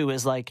this up too,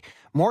 is like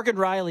Morgan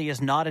Rielly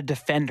is not a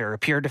defender, a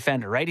pure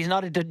defender, right? He's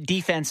not a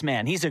defense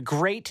man. He's a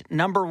great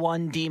number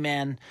one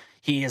D-man.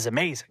 He is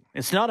amazing.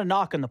 It's not a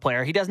knock on the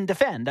player. He doesn't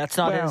defend. That's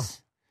not his...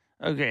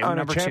 Okay, on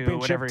number a championship two,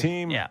 whatever.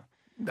 Team, yeah.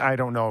 I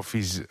don't know if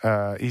he's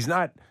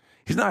not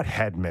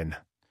Hedman.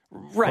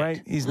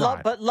 Right? He's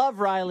not. But love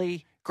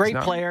Rielly, great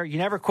player. You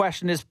never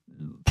question his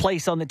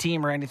place on the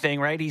team or anything,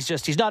 right?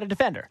 He's not a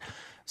defender.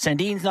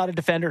 Sandin's not a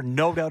defender,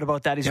 no doubt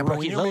about that. He's a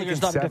rookie.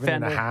 Lilliard's not a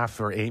defender. $7.5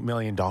 or $8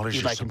 million,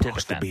 you're like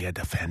supposed to be a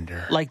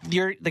defender. Like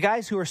the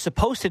guys who are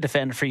supposed to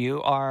defend for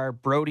you are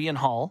Brody and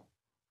Hall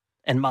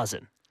and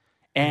Muzzin.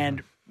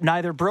 And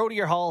neither Brody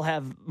or Hall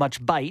have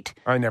much bite.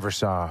 I never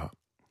saw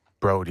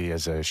Brody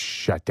as a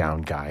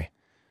shutdown guy.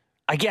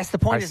 I guess the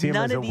point is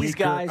none of these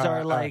guys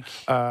are like...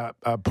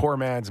 a poor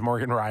man's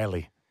Morgan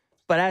Rielly.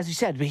 But as you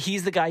said,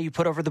 he's the guy you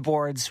put over the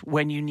boards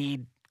when you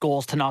need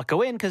goals to not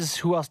go in, because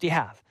who else do you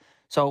have?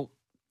 So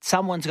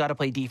someone's got to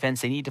play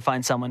defense. They need to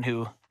find someone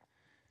who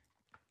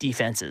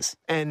defenses.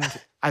 And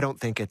I don't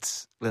think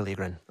it's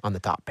Liljegren on the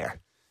top pair.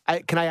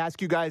 Can I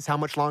ask you guys how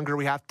much longer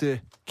we have to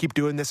keep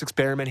doing this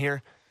experiment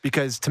here?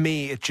 Because to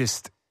me,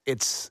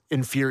 it's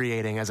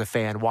infuriating as a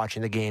fan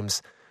watching the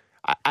games.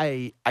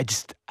 I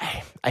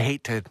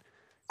hate to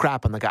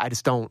crap on the guy. I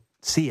just don't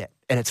see it.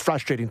 And it's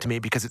frustrating to me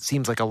because it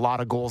seems like a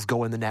lot of goals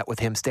go in the net with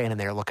him standing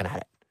there looking at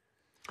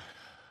it.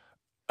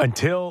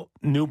 Until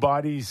new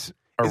bodies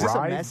arrive. Is this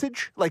a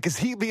message? Like, is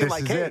he being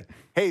like,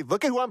 hey,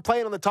 look at who I'm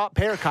playing on the top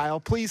pair,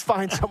 Kyle. Please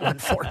find someone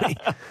for me.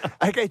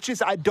 Like, it's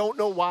just, I don't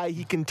know why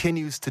he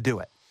continues to do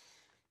it.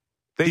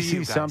 They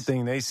see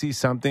something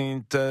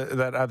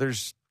that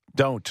others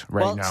don't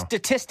now. Well,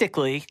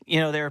 statistically,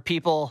 there are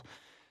people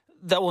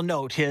that will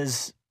note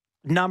his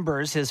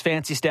numbers, his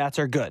fancy stats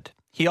are good.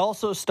 He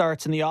also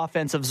starts in the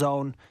offensive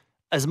zone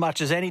as much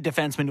as any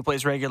defenseman who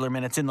plays regular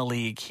minutes in the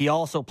league. He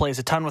also plays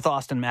a ton with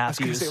Austin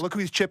Matthews. I was going to say, look who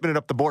he's chipping it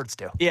up the boards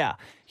to. Yeah.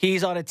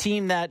 He's on a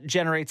team that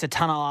generates a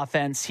ton of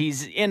offense.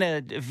 He's in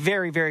a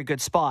very, very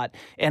good spot.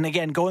 And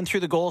again, going through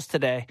the goals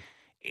today,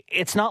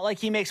 it's not like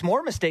he makes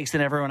more mistakes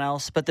than everyone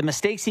else, but the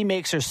mistakes he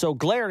makes are so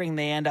glaring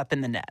they end up in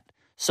the net.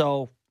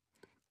 So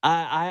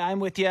I'm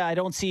with you. I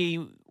don't see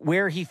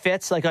where he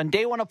fits. Like on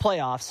day one of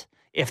playoffs,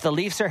 if the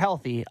Leafs are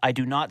healthy, I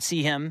do not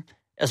see him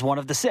as one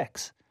of the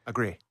six.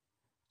 Agree.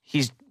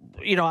 He's,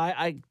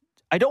 I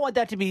don't want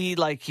that to be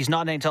like he's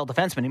not an NHL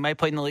defenseman. He might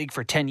play in the league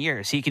for 10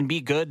 years. He can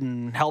be good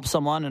and help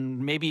someone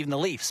and maybe even the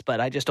Leafs,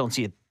 but I just don't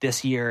see it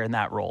this year in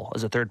that role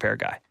as a third pair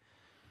guy.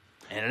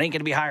 And it ain't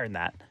going to be higher than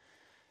that.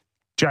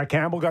 Jack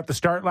Campbell got the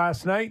start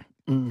last night.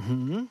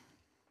 Mm-hmm.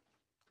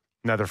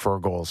 Another 4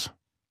 goals.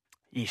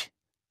 Yeesh.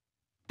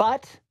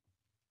 But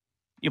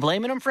you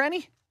blaming him for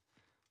any?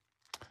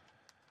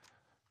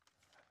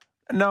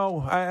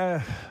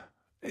 No.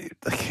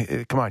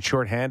 Come on,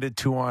 shorthanded,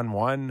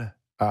 2-on-1.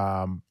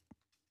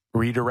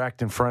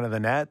 redirect in front of the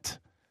net.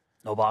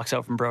 No box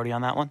out from Brody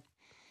on that one.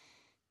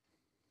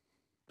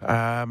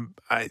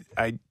 I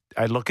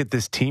look at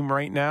this team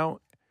right now,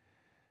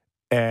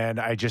 and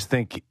I just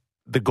think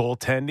the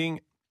goaltending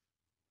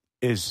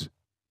is.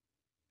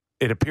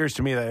 It appears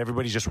to me that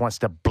everybody just wants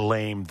to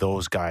blame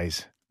those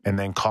guys and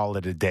then call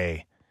it a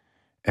day,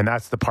 and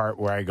that's the part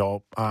where I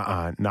go,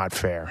 not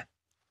fair.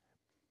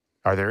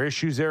 Are there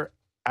issues there?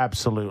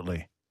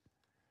 Absolutely,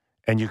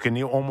 and you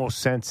can almost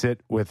sense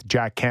it with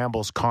Jack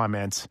Campbell's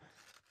comments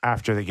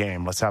after the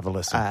game. Let's have a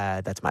listen.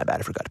 That's my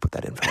bad. I forgot to put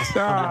that in.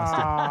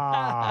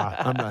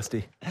 I'm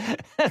rusty.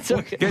 That's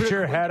okay. Get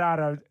your head out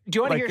of... Do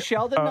you want to hear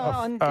Sheldon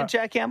on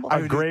Jack Campbell?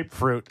 A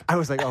grapefruit. I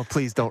was like, oh,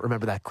 please don't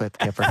remember that clip,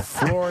 Kipper.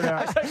 Florida.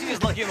 I was actually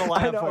just looking in the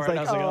lineup for it.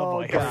 I was like, oh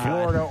boy. God.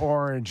 Florida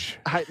orange.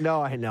 I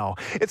know.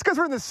 It's because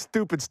we're in this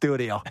stupid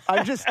studio.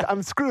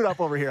 I'm screwed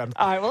up over here.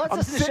 All right, well, let's I'm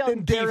listen to sitting Sheldon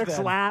in Keefe Derek's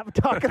then. lap,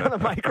 talking on a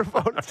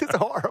microphone. It's just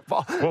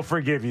horrible. We'll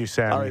forgive you,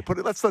 Sammy. All right,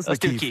 let's listen Let's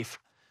to do Keefe. Keefe.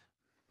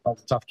 That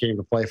was a tough game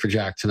to play for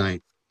Jack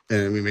tonight,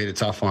 and we made it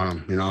tough on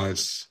him. You know,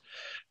 it's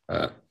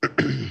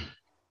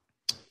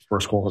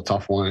first goal was a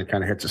tough one. It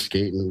kind of hits a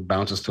skate and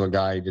bounces to a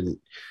guy. He didn't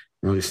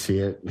really see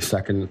it. The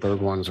second and third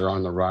ones are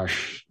on the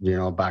rush,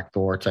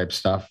 backdoor type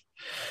stuff.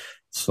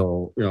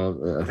 So,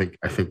 I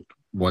think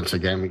once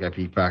again we got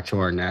beat back to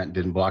our net.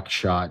 Didn't block a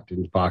shot.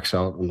 Didn't box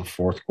out. And the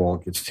fourth goal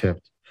gets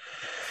tipped.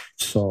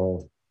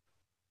 So,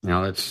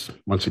 that's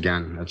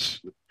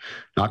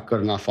not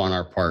good enough on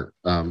our part.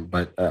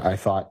 But I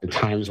thought at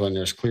times when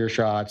there's clear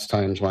shots,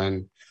 times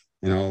when,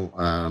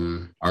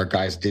 our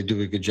guys did do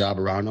a good job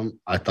around him,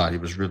 I thought he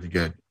was really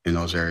good in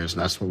those areas.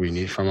 And that's what we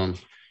need from him.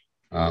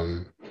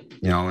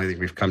 I think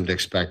we've come to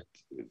expect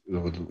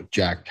with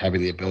Jack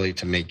having the ability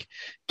to make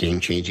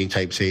game-changing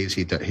type saves.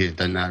 He had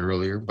done that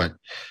earlier, but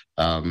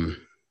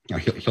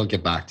he'll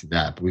get back to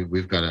that. But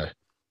we've got to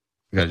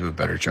do a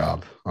better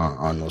job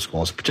on those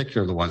goals,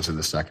 particularly the ones in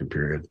the second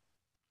period.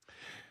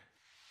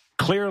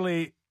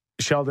 Clearly,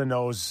 Sheldon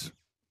knows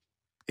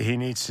he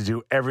needs to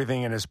do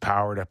everything in his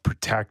power to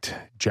protect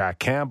Jack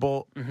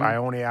Campbell. Mm-hmm. I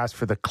only asked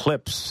for the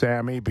clips,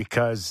 Sammy,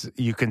 because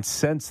you can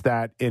sense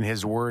that in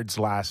his words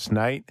last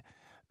night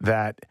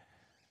that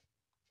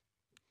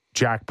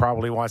Jack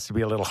probably wants to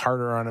be a little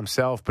harder on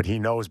himself, but he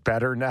knows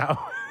better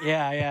now.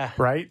 Yeah.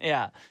 Right?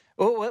 Yeah.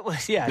 Oh,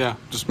 yeah. Yeah,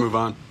 just move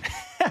on.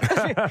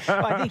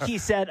 I think he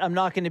said, I'm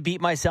not going to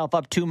beat myself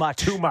up too much.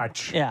 Too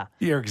much. Yeah.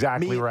 You're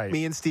exactly right.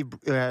 Me and Steve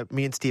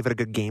had a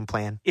good game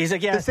plan. He's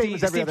like, yeah, The same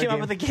as every Steve other came up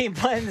with a game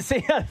plan.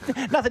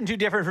 Nothing too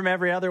different from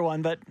every other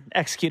one, but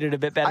executed a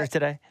bit better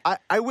today.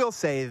 I will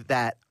say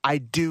that I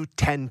do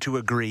tend to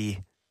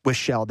agree with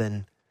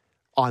Sheldon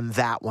on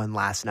that one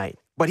last night.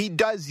 But he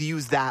does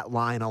use that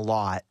line a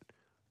lot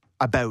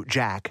about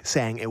Jack,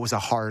 saying it was a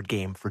hard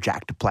game for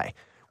Jack to play.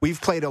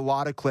 We've played a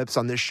lot of clips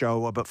on this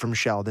show from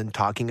Sheldon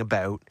talking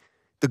about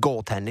the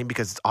goaltending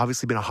because it's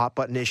obviously been a hot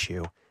button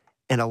issue.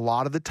 And a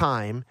lot of the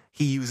time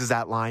he uses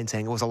that line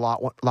saying it was a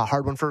lot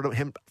hard one for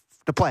him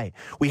to play.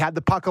 We had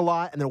the puck a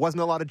lot and there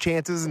wasn't a lot of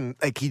chances, and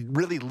he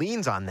really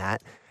leans on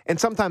that. And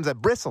sometimes I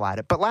bristle at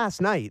it. But last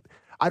night,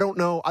 I don't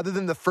know, other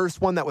than the first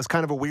one that was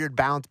kind of a weird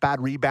bounce,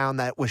 bad rebound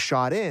that was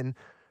shot in,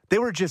 they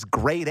were just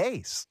grade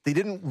A's. They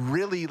didn't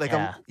really, you said,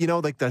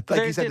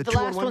 the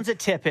last one's a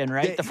tip in,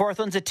 right? The fourth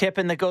one's a tip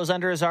in that goes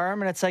under his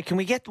arm, and it's like, can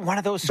we get one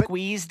of those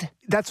squeezed?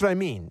 That's what I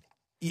mean.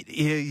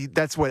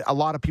 That's what a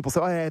lot of people say.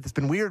 Oh, yeah, there's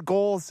been weird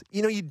goals.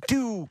 You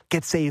do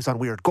get saves on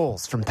weird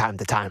goals from time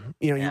to time.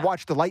 You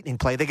watch the Lightning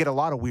play; they get a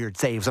lot of weird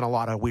saves and a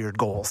lot of weird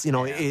goals.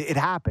 It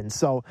happens.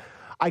 So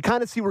I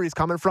kind of see where he's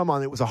coming from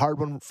on it was a hard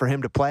one for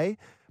him to play,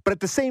 but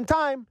at the same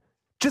time,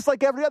 just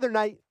like every other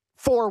night,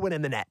 4 went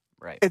in the net.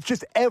 Right. It's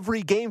just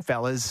every game,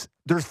 fellas,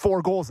 there's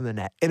 4 goals in the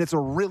net, and it's a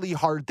really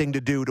hard thing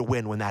to do to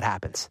win when that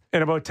happens.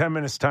 In about 10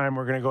 minutes' time,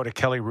 we're going to go to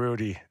Kelly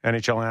Rudy,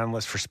 NHL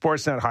analyst for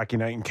Sportsnet Hockey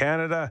Night in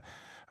Canada,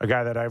 a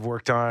guy that I've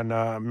worked on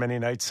many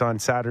nights on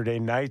Saturday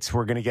nights.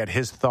 We're going to get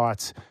his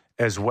thoughts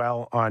as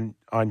well on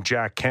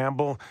Jack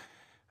Campbell.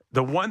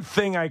 The one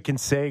thing I can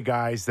say,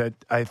 guys, that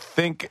I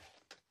think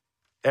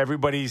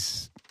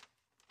everybody's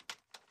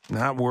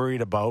not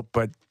worried about,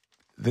 but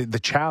the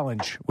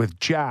challenge with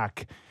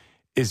Jack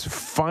is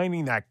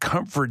finding that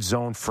comfort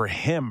zone for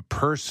him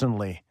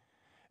personally.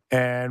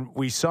 And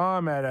we saw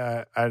him at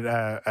a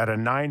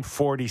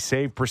 940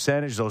 save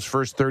percentage those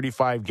first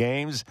 35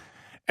 games.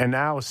 And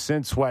now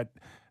since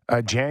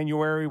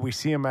January, we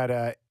see him at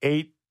a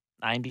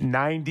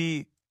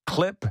 890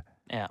 clip.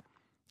 Yeah.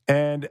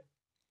 And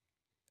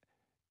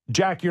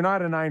Jack, you're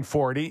not a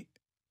 940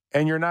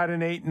 and you're not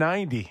an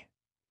 890.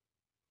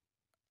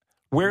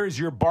 Where is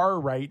your bar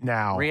right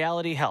now?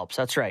 Reality helps.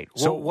 That's right.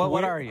 So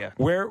what are you?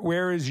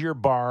 Where is your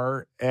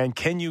bar, and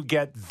can you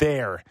get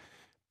there?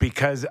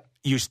 Because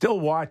you still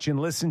watch and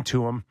listen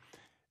to him,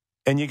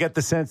 and you get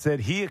the sense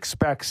that he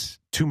expects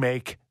to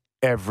make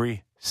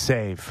every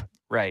save.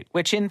 Right,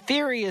 which in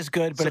theory is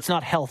good, but it's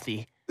not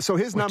healthy. So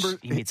his numbers,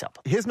 he needs help.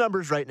 His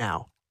numbers right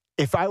now,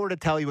 if I were to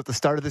tell you at the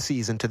start of the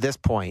season to this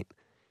point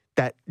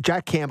that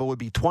Jack Campbell would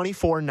be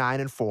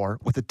 24-9-4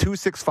 with a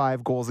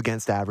 2.65 goals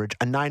against average,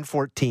 a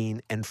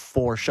 9.14, and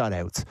 4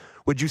 shutouts,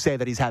 would you say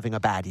that he's having a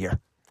bad year?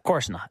 Of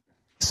course not.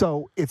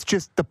 So it's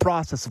just the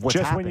process of what's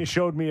Just happened. when you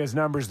showed me his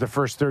numbers the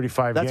first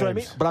 35 That's games. what I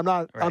mean.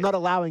 But I'm not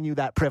allowing you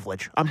that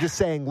privilege. I'm just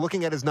saying,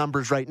 looking at his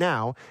numbers right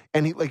now,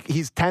 and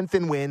he's 10th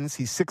in wins,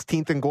 he's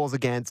 16th in goals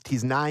against,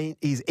 he's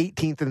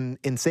 18th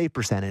in save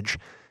percentage.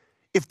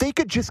 If they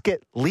could just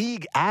get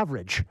league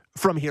average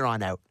from here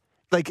on out,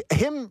 like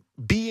him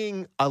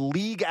being a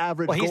league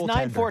average Well, he's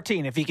goaltender.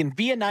 9-14. If he can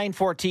be a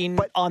 9-14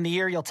 on the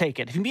year, you'll take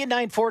it. If he can be a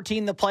 9-14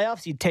 in the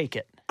playoffs, you'd take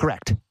it.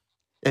 Correct.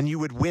 And you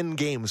would win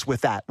games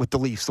with that, with the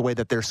Leafs, the way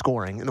that they're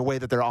scoring and the way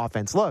that their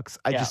offense looks.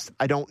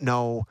 I don't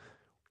know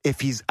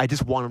if I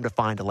just want him to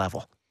find a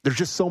level. There's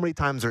just so many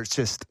times where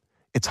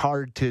it's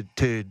hard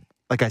to,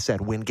 like I said,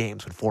 win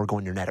games with 4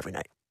 going in your net every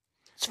night.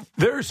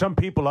 There are some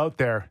people out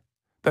there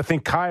that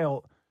think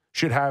Kyle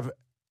should have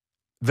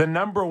the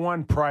number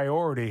one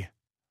priority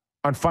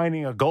on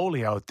finding a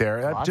goalie out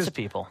there. Lots of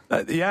people.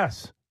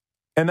 Yes.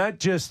 And that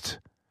just,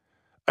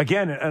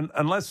 again,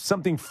 unless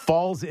something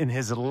falls in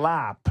his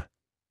lap,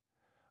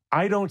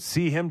 I don't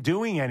see him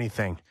doing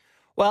anything.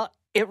 Well,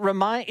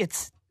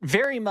 it's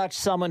very much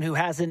someone who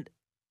hasn't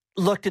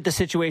looked at the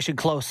situation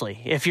closely.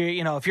 If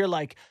you're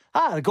like,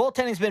 the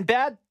goaltending's been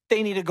bad,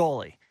 they need a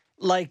goalie.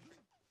 Like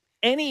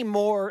any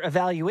more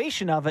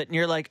evaluation of it, and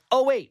you're like,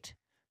 oh wait,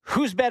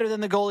 who's better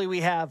than the goalie we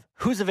have?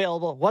 Who's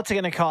available? What's it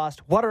going to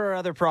cost? What are our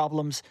other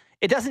problems?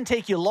 It doesn't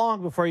take you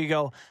long before you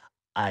go,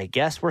 I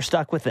guess we're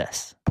stuck with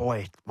this.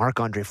 Boy,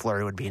 Marc-Andre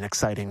Fleury would be an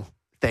exciting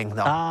thing,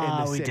 though.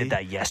 in the We city. did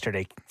that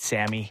yesterday,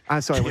 Sammy.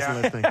 I'm sorry, I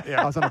wasn't listening.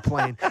 I was on a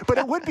plane. But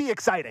it would be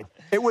exciting.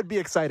 It would be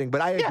exciting, but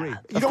I agree.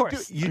 Of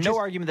course. No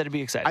argument that it'd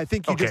be exciting. I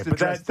think you just but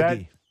addressed the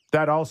D.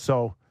 that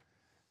also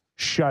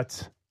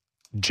shuts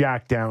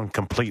Jack down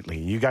completely.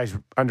 You guys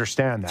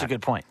understand that? That's a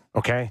good point.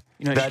 Okay?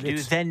 You know what you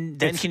do? Then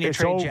can you it's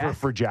trade over Jack?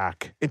 for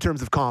Jack. In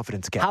terms of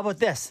confidence, Ken. How about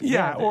this?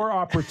 Yeah, or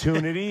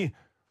opportunity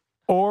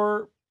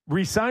or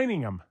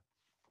re-signing him.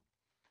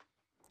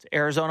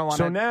 Arizona want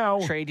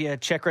to trade you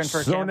Chikrin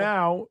for So Campbell?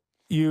 now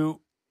you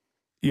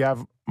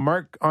have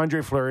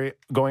Marc-Andre Fleury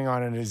going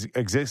on in his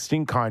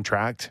existing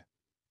contract.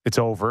 It's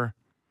over.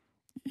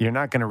 You're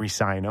not going to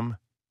re-sign him.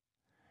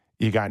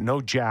 You got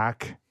no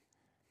Jack,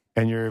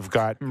 and you've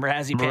got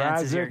Mrazzy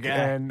Pants is your Mrazek guy.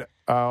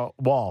 and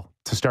Wall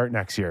to start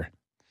next year.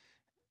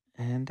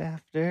 And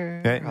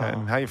after... Hey,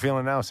 how you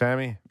feeling now,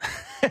 Sammy?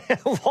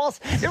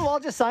 Wall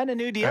just signed a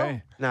new deal.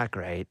 Hey. Not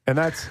great. And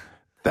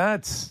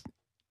that's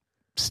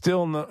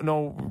still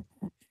no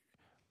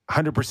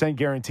 100%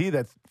 guarantee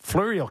that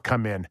Fleury will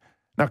come in.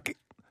 Now,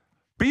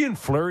 be in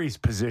Fleury's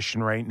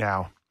position right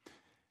now.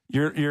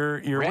 You're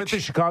with the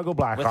Chicago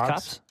Blackhawks. With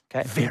cups?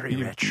 Okay. Very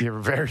rich. You're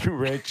very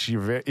rich.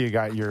 You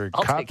got your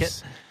I'll take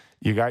cups. it.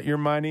 You got your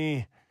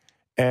money,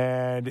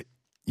 and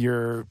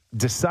you're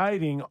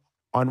deciding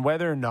on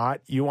whether or not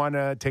you want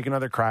to take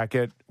another crack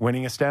at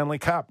winning a Stanley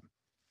Cup.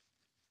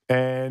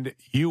 And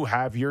you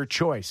have your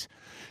choice.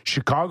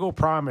 Chicago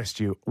promised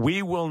you,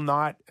 we will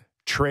not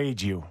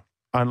trade you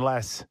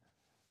unless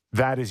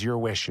that is your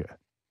wish.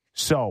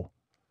 So,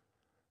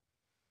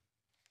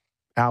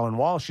 Alan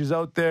Walsh is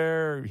out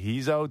there.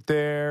 He's out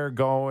there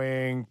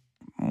going,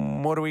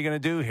 what are we going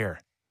to do here?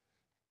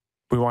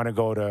 We want to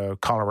go to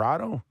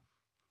Colorado.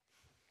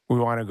 We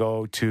want to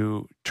go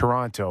to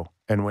Toronto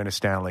and win a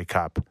Stanley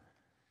Cup.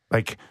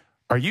 Like,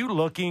 are you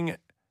looking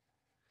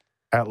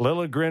at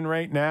Liljegren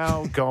right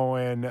now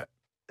going,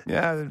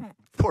 yeah,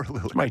 Poor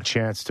Lou. it's my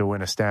chance to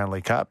win a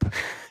Stanley Cup?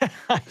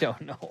 I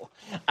don't know.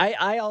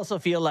 I also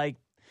feel like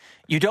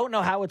you don't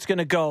know how it's going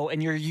to go,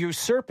 and you're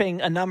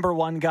usurping a number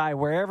one guy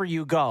wherever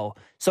you go.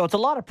 So it's a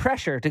lot of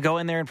pressure to go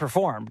in there and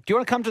perform. Do you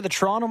want to come to the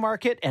Toronto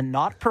market and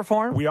not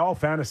perform? We all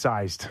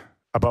fantasized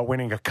about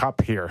winning a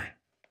cup here,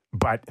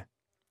 but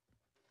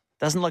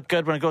Doesn't look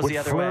good when it goes would the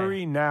other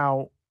Fleury way.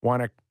 now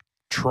want to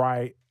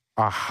try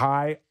a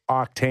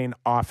high-octane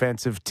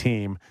offensive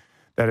team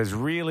that has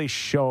really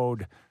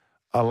showed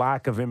a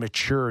lack of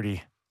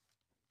immaturity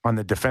on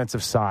the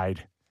defensive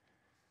side?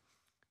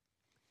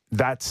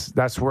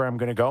 That's where I'm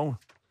going to go.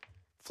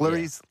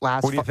 Fleury's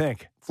last. What do you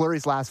think?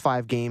 Fleury's last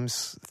 5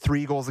 games: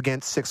 3 goals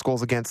against, 6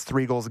 goals against,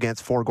 3 goals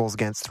against, 4 goals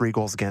against, 3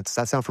 goals against. Does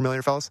that sound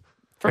familiar, fellas?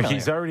 Familiar.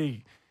 He's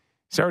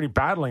already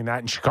battling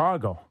that in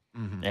Chicago.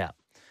 Yeah.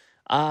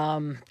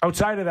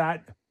 Outside of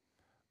that,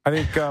 I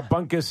think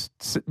Bunkus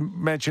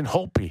mentioned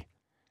Holtby.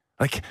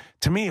 Like,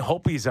 to me,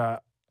 Holtby's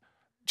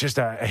just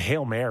a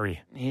Hail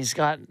Mary. He's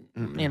got,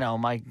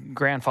 my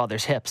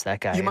grandfather's hips,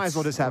 that guy. You might as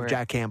well just have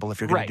Jack Campbell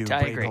if you're going to do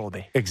Braden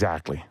Holtby.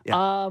 Exactly.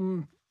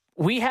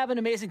 We have an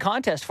amazing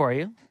contest for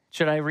you.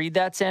 Should I read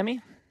that,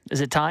 Sammy?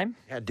 Is it time?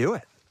 Yeah, do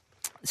it.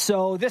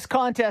 So this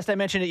contest, I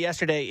mentioned it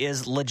yesterday,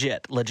 is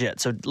legit.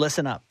 So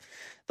listen up.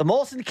 The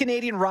Molson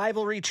Canadian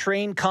Rivalry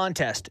Train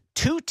Contest.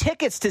 2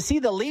 tickets to see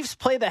the Leafs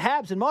play the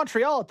Habs in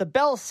Montreal at the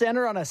Bell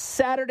Centre on a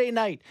Saturday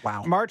night.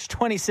 Wow. March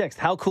 26th.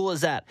 How cool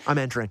is that? I'm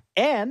entering.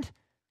 And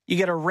you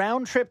get a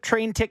round-trip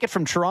train ticket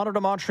from Toronto to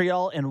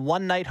Montreal and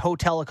one-night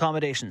hotel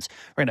accommodations.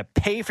 We're going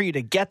to pay for you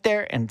to get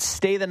there and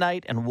stay the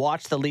night and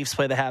watch the Leafs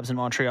play the Habs in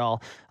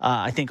Montreal.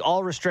 I think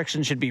all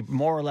restrictions should be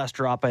more or less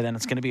dropped by then.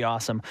 It's going to be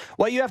awesome.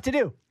 What you have to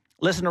do,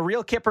 listen to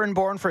Real Kipper and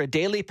Bourne for a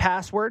daily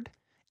password.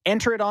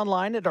 Enter it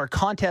online at our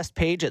contest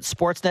page at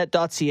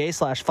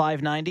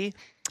sportsnet.ca/590.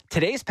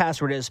 Today's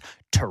password is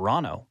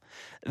Toronto.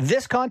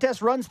 This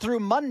contest runs through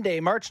Monday,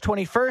 March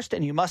 21st,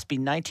 and you must be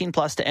 19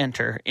 plus to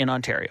enter in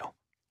Ontario.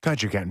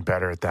 God, you're getting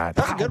better at that.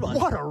 That's a good one.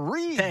 What a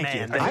read, Thank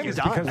man. you. I'm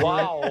done.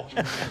 Wow.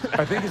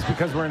 I think it's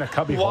because we're in a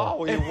cubby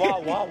hole.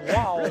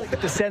 Wow. Get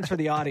the sense for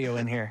the audio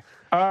in here.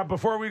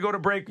 Before we go to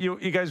break, you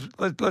guys,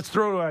 let's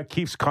throw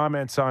Keith's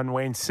comments on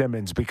Wayne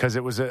Simmons because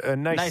it was a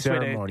nice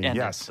ceremony. Way to end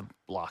yes. the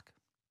block.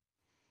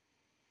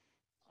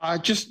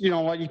 Just, you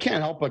know what, you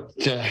can't help but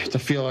to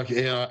feel like,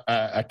 you know,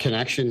 a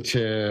connection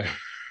to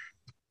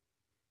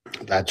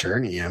that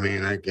journey. I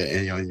mean,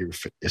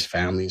 his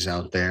family's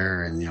out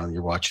there, and, you know,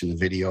 you're watching the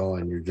video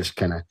and you're just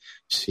kind of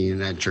seeing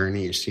that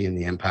journey. You're seeing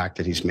the impact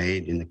that he's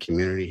made in the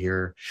community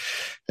here.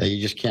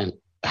 You just can't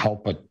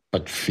help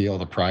but feel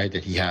the pride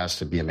that he has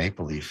to be a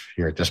Maple Leaf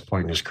here at this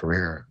point in his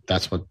career.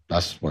 That's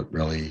what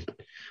really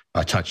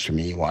touched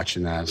me,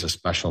 watching that as a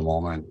special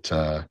moment.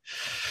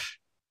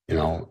 You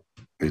know,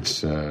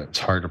 it's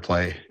hard to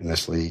play in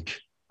this league.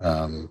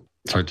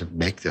 It's hard to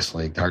make this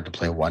league. Hard to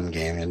play one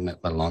game and let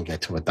alone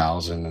get to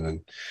 1,000.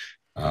 And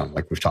then,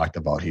 like we've talked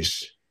about,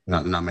 he's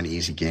not many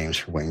easy games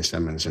for Wayne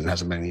Simmons, and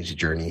hasn't been an easy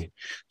journey.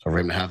 So for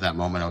him to have that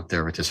moment out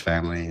there with his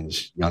family and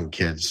his young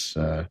kids,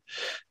 it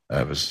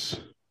was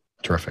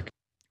terrific.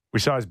 We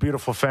saw his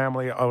beautiful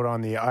family out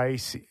on the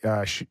ice.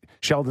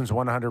 Sheldon's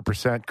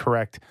 100%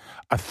 correct.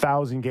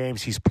 1,000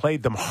 games. He's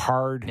played them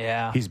hard.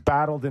 Yeah. He's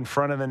battled in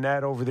front of the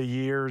net over the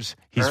years.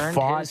 He's Earned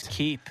fought his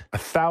keep.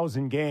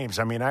 1,000 games.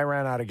 I mean, I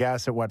ran out of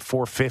gas at,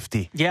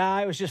 450? Yeah,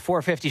 I was just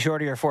 450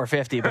 short of your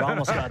 450, but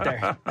almost got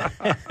there.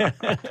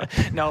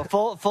 No,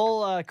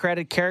 full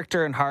credit,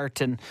 character, and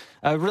heart. And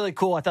really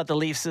cool. I thought the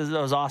Leafs, that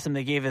was awesome.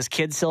 They gave his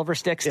kids silver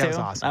sticks, too. That was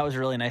awesome. That was a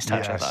really nice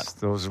touch, I Yes, thought.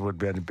 those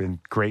would have been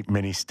great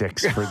mini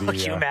sticks for the... Can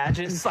you imagine?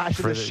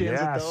 Slashing the shins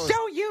yes. with those.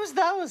 Don't use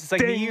those. It's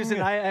like me Ding.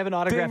 using, I have an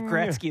autographed Ding.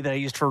 Gretzky that I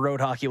used for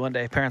road hockey one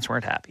day. Parents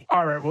weren't happy.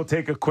 All right, we'll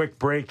take a quick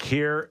break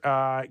here.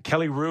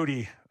 Kelly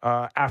Rudy,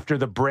 after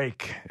the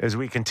break, as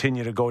we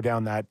continue to go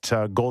down that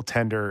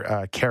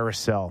goaltender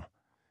carousel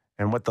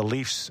and what the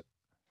Leafs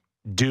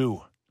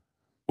do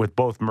with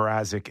both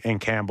Mrazek and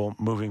Campbell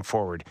moving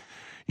forward.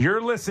 You're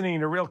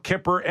listening to Real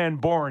Kipper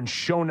and Bourne,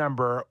 show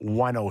number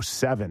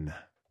 107.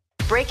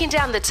 Breaking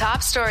down the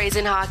top stories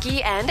in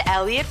hockey and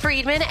Elliot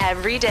Friedman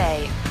every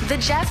day. The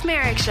Jeff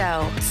Merrick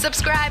Show.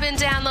 Subscribe and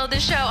download the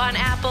show on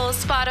Apple,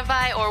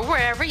 Spotify, or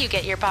wherever you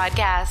get your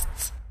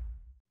podcasts.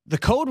 The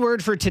code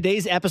word for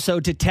today's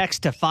episode to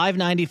text to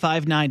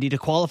 590-590 to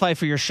qualify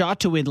for your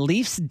shot to win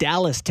Leafs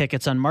Dallas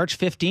tickets on March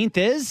 15th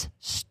is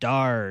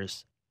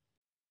STARS.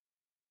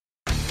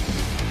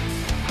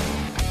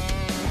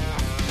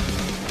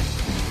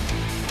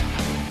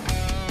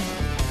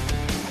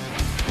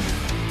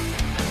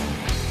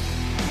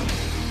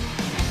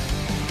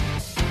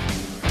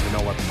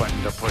 Know what button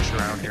to push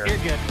around here. You're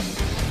good.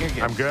 You're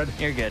good. I'm good?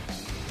 You're good.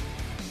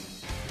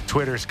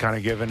 Twitter's kind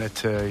of giving it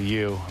to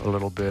you a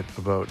little bit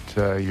about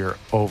your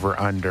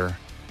over-under.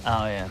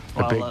 Oh, yeah.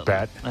 The big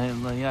bet.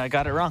 I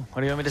got it wrong.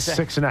 What do you want me to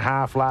say?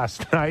 6.5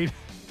 last night.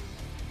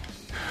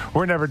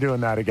 We're never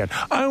doing that again.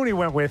 I only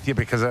went with you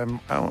because I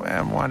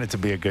wanted to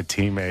be a good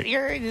teammate.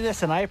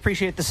 Listen, I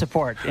appreciate the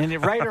support.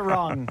 And right or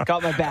wrong,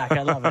 got my back.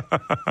 I love it.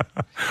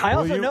 I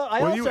also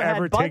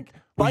had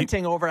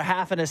Bunting over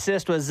half an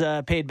assist was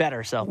paid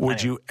better. So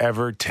would you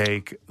ever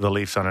take the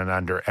Leafs on an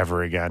under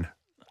ever again?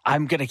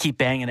 I'm going to keep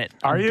banging it.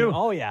 Are you?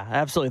 Oh, yeah,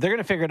 absolutely. They're going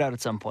to figure it out at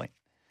some point.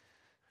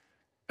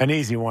 An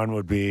easy one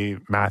would be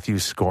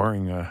Matthews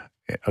scoring a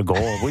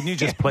goal. Wouldn't you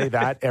just play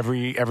that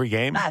every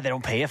game? Nah, they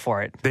don't pay you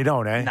for it. They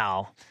don't, eh?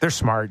 No. They're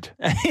smart.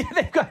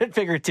 They've got it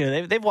figured,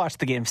 too. They've watched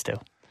the games, too.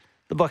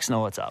 The Bucks know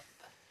what's up.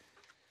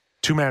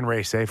 Two-man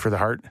race, for the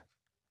Hart?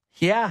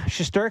 Yeah,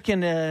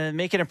 Shesterkin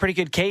making a pretty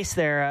good case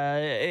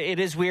there. It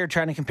is weird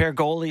trying to compare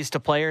goalies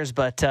to players,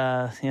 but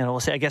we'll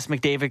see. I guess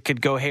McDavid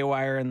could go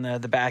haywire in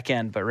the back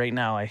end, but right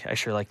now I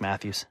sure like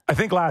Matthews. I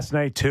think last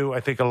night too. I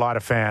think a lot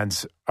of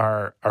fans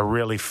are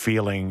really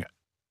feeling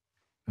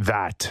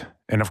that,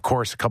 and of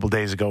course, a couple of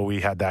days ago we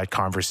had that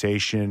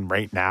conversation.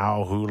 Right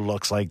now, who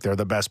looks like they're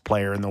the best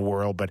player in the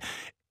world, but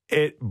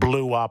it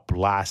blew up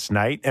last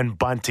night, and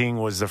Bunting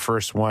was the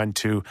first one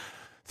to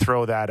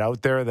throw that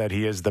out there, that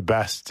he is the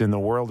best in the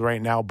world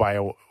right now by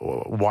a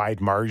wide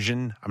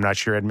margin. I'm not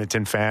sure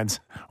Edmonton fans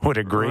would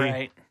agree.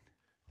 Right.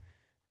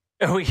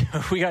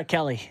 We got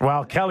Kelly.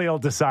 Well, Kelly will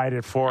decide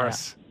it for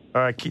us.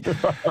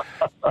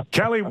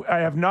 Kelly, I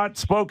have not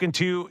spoken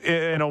to you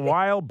in a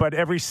while, but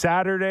every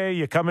Saturday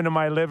you come into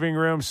my living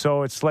room,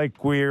 so it's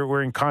like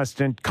we're in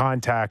constant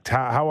contact.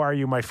 How are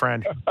you, my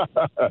friend?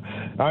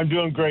 I'm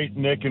doing great,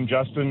 Nick and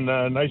Justin.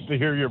 Nice to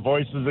hear your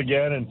voices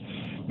again,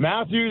 and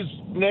Matthews,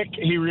 Nick,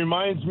 he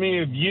reminds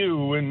me of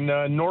you in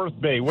North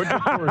Bay. What did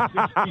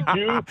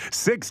you score,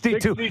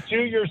 62? 62,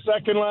 your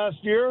second last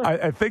year?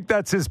 I think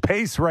that's his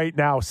pace right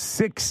now,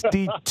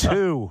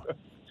 62,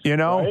 you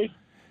know? Right?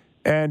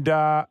 And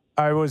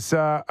I was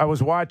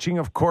watching,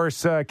 of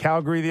course,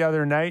 Calgary the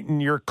other night,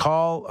 and your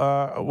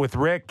call with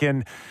Rick,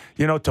 and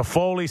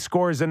Toffoli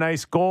scores a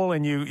nice goal,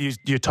 and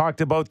you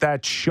talked about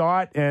that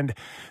shot, and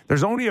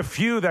there's only a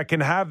few that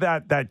can have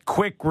that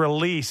quick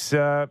release.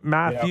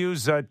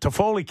 Matthews,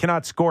 Toffoli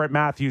cannot score at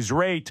Matthews'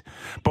 rate,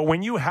 but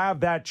when you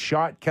have that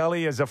shot,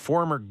 Kelly, as a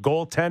former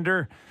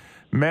goaltender,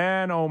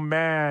 man, oh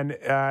man,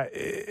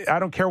 I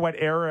don't care what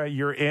era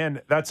you're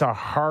in, that's a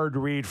hard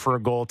read for a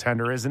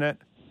goaltender, isn't it?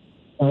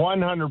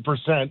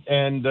 100%.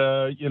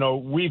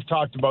 And, we've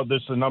talked about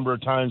this a number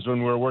of times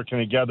when we're working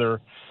together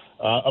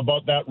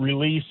about that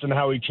release and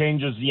how he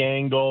changes the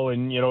angle.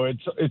 And,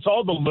 it's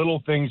all the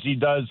little things he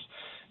does.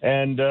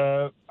 And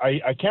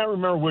I can't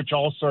remember which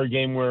All-Star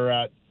game we're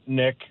at,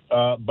 Nick,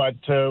 but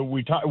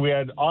we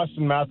had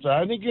Austin Matthews.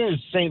 I think it was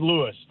St.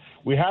 Louis.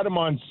 We had him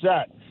on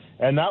set.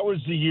 And that was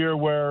the year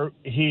where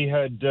he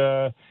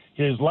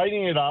was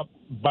lighting it up,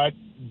 but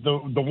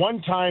the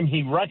one time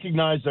he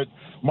recognized that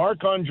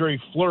Marc-Andre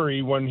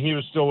Fleury, when he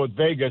was still with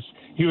Vegas,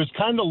 he was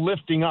kind of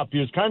lifting up. He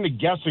was kind of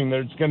guessing that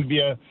it's going to be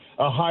a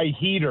high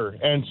heater.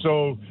 And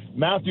so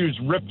Matthews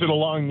ripped it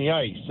along the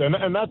ice.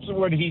 And that's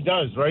what he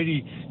does, right?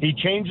 He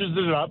changes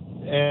it up,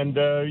 and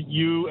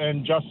you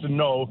and Justin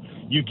know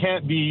you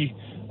can't be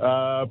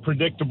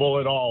predictable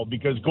at all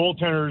because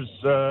goaltenders,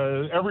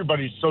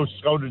 everybody's so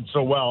scouted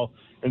so well.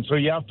 And so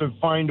you have to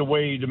find a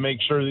way to make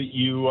sure that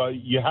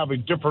you have a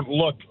different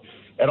look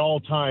at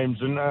all times.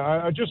 And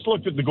I just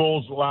looked at the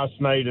goals last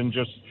night, and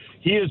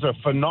he is a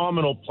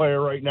phenomenal player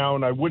right now,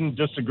 and I wouldn't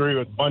disagree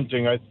with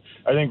Bunting. I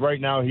think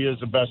right now he is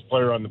the best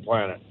player on the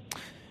planet.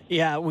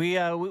 Yeah, we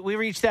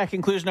reached that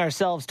conclusion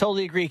ourselves.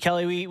 Totally agree,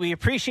 Kelly. We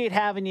appreciate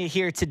having you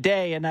here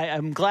today, and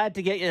I'm glad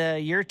to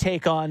get your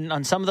take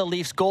on some of the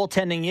Leafs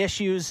goaltending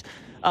issues.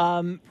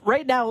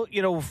 Right now,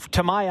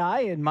 to my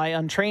eye and my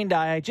untrained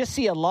eye, I just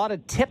see a lot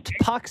of tipped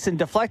pucks and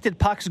deflected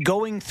pucks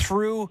going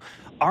through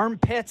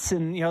armpits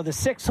and, the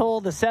 6-hole,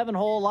 the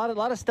 7-hole, a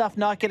lot of stuff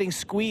not getting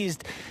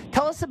squeezed.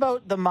 Tell us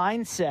about the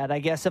mindset, I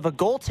guess, of a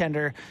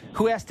goaltender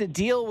who has to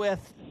deal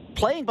with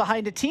playing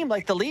behind a team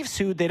like the Leafs,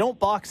 who they don't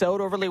box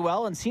out overly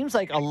well, and seems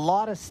like a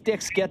lot of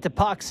sticks get to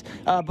pucks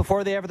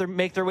before they ever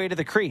make their way to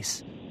the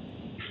crease.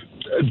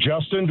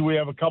 Justin, do we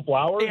have a couple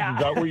hours? Yeah.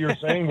 Is that what you're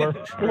saying?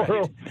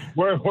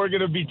 We're going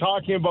to be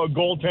talking about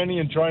goaltending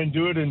and try and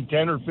do it in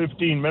 10 or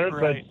 15 minutes.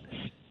 Right.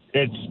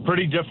 It's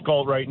pretty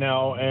difficult right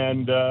now.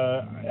 And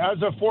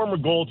as a former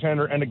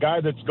goaltender and a guy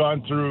that's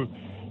gone through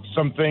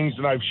some things,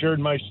 and I've shared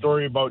my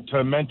story about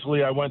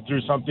mentally, I went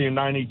through something in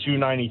 92,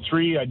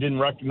 93. I didn't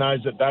recognize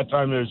at that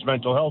time there was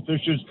mental health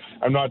issues.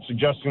 I'm not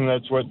suggesting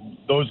that's what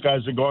those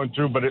guys are going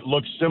through, but it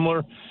looks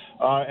similar.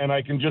 And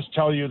I can just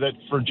tell you that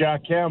for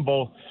Jack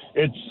Campbell,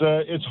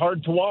 it's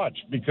hard to watch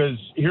because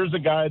here's a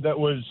guy that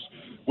was,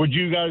 would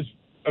you guys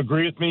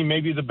agree with me,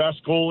 maybe the best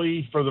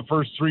goalie for the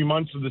first 3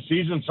 months of the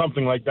season,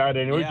 something like that.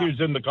 Anyways, He was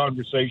in the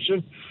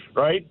conversation,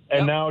 right?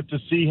 And now to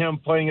see him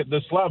playing at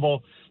this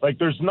level, like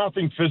there's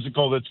nothing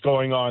physical that's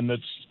going on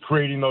that's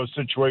creating those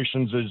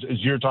situations as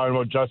you're talking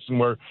about, Justin,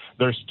 where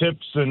there's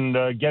tips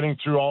and getting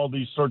through all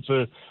these sorts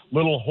of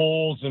little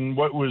holes, and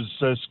what was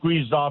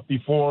squeezed off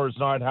before is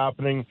not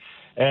happening.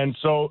 And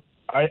so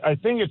I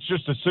think it's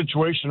just a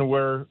situation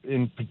where,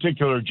 in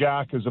particular,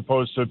 Jack, as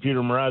opposed to Peter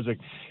Mrazek,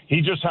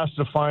 he just has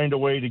to find a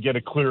way to get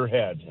a clear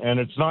head, and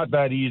it's not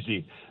that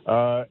easy.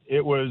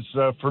 It was,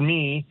 for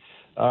me,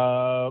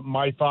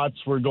 my thoughts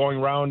were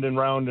going round and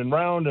round and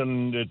round,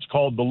 and it's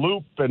called the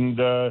loop.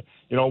 And,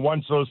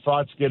 once those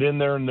thoughts get in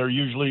there, and they're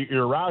usually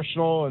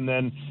irrational, and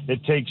then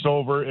it takes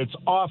over, it's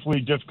awfully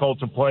difficult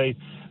to play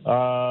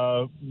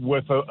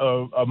with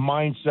a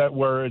mindset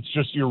where it's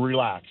just you're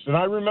relaxed. And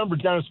I remember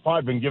Dennis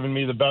Potvin giving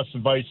me the best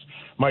advice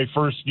my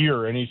first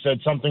year, and he said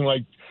something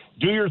like,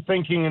 do your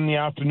thinking in the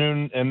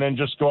afternoon and then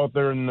just go out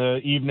there in the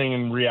evening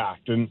and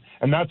react. And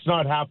that's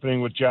not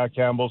happening with Jack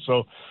Campbell.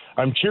 So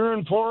I'm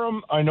cheering for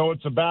him. I know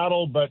it's a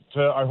battle, but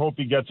I hope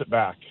he gets it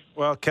back.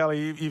 Well,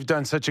 Kelly, you've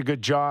done such a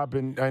good job,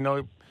 and I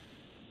know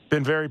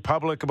been very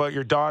public about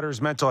your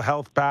daughter's mental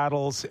health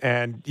battles,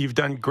 and you've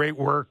done great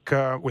work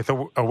with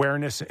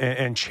awareness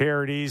and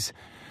charities.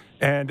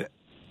 And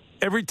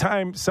every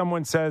time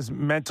someone says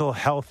mental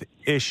health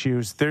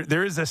issues,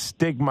 there is a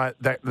stigma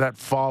that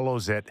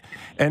follows it.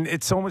 And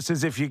it's almost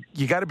as if you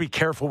got to be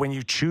careful when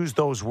you choose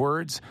those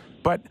words.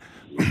 But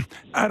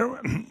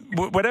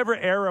whatever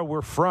era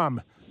we're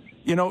from,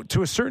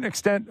 to a certain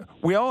extent,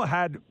 we all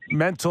had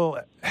mental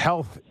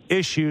health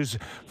issues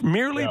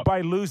merely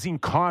by losing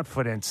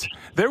confidence.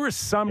 There were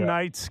some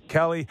nights,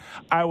 Kelly,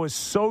 I was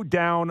so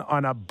down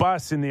on a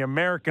bus in the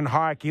American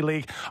Hockey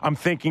League. I'm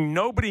thinking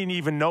nobody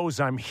even knows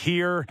I'm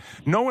here.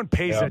 No one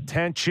pays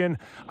attention.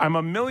 I'm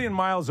a million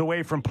miles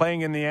away from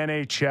playing in the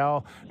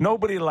NHL.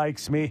 Nobody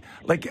likes me.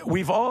 Like,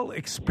 we've all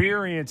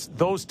experienced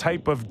those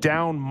type of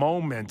down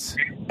moments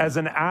as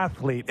an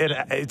athlete.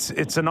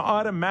 It's an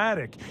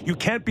automatic. You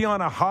can't be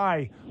on a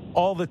high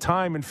all the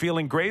time and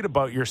feeling great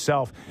about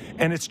yourself.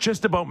 And it's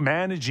just about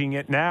managing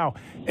it now.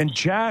 And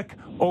Jack,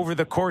 over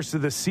the course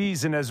of the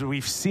season, as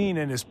we've seen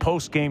in his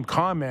post-game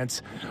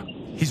comments,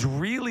 he's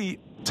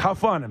really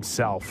tough on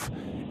himself.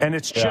 And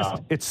it's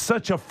just, it's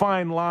such a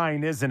fine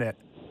line, isn't it?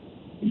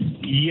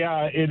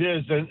 Yeah, it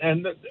is.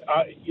 And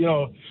you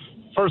know,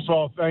 first of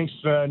all, thanks,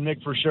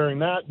 Nick, for sharing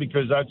that,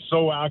 because that's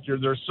so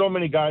accurate. There's so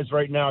many guys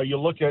right now. You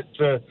look at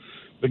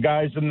the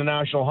guys in the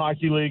National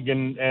Hockey League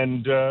and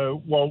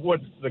what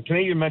the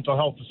Canadian Mental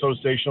Health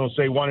Association will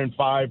say 1 in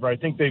 5, or I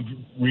think they've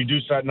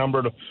reduced that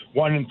number to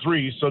 1 in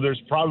 3. So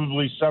there's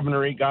probably 7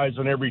 or 8 guys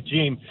on every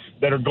team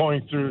that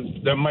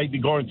might be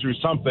going through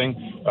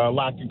something,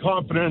 lack of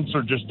confidence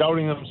or just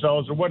doubting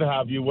themselves or what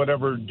have you,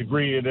 whatever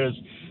degree it is.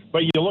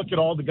 But you look at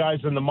all the guys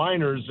in the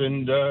minors,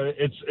 and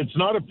it's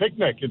not a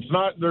picnic.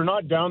 They're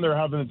not down there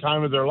having the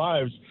time of their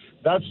lives.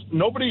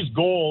 Nobody's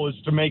goal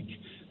is to make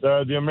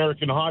the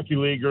American Hockey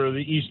League or the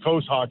East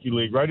Coast Hockey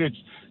League, right?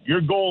 Your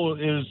goal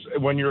is,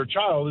 when you're a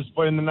child, is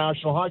playing the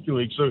National Hockey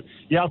League. So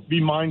you have to be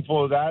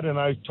mindful of that. And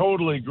I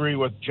totally agree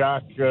with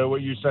Jack,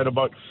 what you said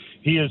about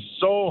he is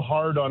so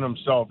hard on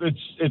himself.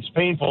 It's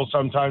painful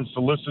sometimes to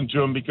listen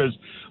to him, because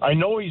I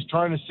know he's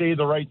trying to say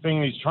the right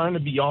thing. He's trying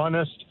to be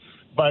honest,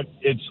 but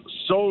it's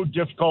so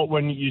difficult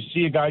when you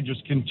see a guy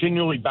just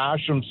continually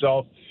bash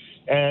himself.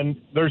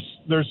 And there's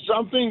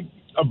something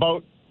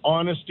about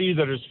honesty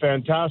that is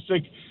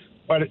fantastic.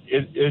 But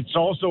it's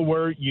also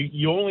where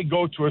you only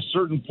go to a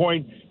certain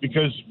point,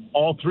 because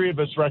all three of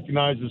us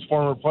recognize as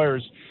former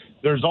players,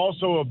 there's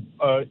also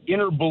a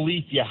inner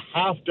belief you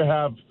have to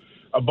have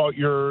about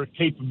your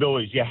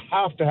capabilities. You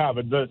have to have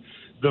it.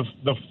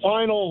 The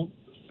final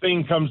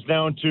thing comes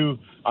down to,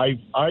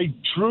 I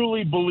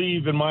truly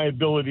believe in my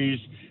abilities,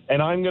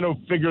 and I'm going to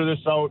figure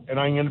this out, and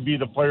I'm going to be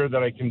the player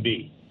that I can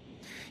be.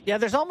 Yeah,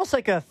 there's almost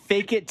like a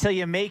fake it till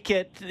you make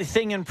it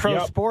thing in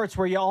pro sports,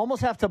 where you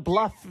almost have to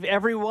bluff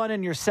everyone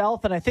and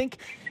yourself. And I think,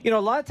 a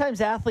lot of times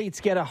athletes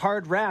get a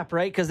hard rap,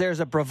 right? Because there's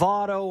a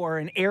bravado or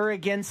an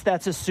arrogance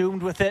that's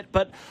assumed with it.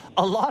 But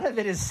a lot of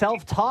it is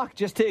self-talk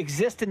just to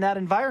exist in that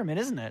environment,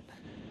 isn't it?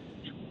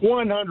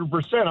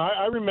 100%.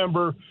 I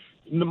remember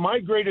my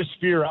greatest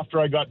fear after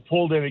I got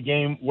pulled in a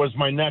game was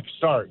my next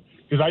start,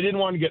 because I didn't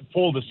want to get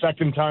pulled a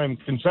second time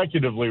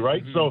consecutively,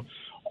 right? Mm-hmm. So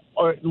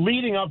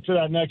leading up to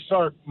that next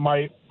start,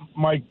 my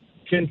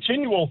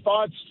continual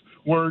thoughts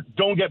were,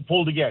 don't get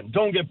pulled again.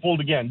 Don't get pulled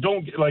again.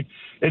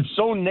 It's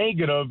so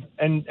negative.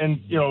 And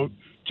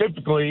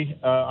typically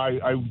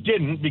I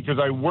didn't, because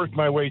I worked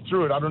my way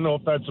through it. I don't know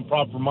if that's a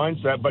proper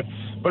mindset, but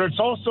it's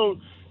also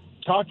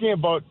talking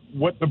about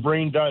what the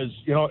brain does.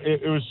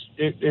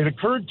 It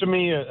occurred to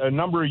me a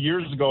number of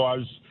years ago.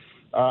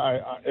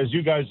 As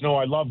you guys know,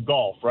 I love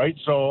golf, right?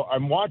 So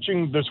I'm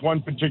watching this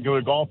one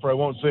particular golfer. I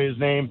won't say his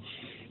name.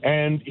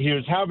 And he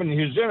was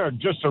in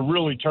just a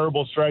really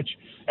terrible stretch,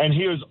 and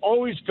he was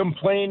always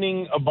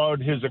complaining about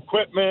his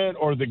equipment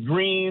or the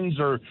greens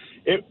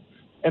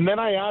and then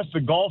I asked the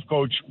golf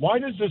coach, why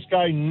does this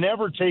guy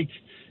never take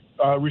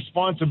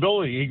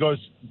responsibility? He goes,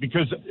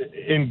 because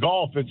in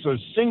golf, it's a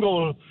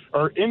single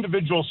or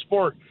individual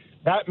sport.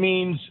 That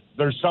means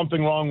there's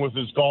something wrong with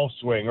his golf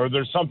swing, or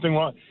there's something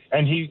wrong,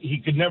 and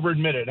he could never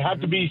admit it. It had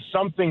to be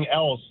something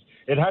else.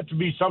 It had to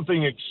be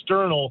something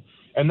external.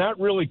 And that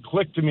really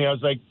clicked to me. I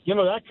was like,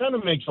 that kind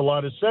of makes a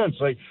lot of sense.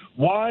 Like,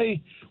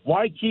 why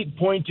keep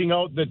pointing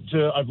out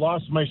that I've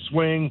lost my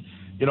swing?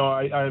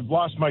 I've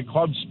lost my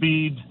club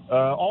speed,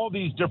 all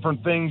these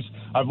different things.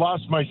 I've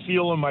lost my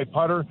feel in my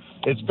putter.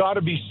 It's got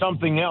to be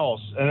something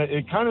else. And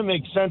it kind of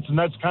makes sense. And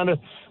that's kind of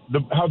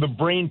how the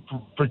brain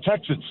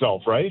protects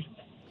itself, right?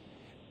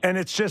 And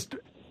it's just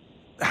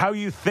how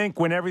you think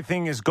when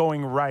everything is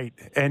going right,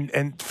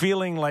 and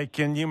feeling like,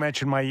 and you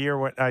mentioned my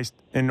year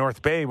in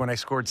North Bay when I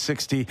scored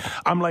 60,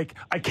 I'm like,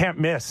 I can't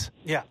miss.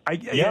 Yeah.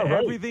 Right.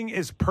 Everything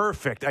is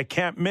perfect. I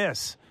can't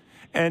miss.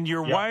 And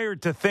you're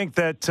wired to think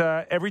that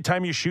every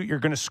time you shoot, you're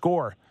going to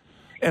score.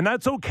 And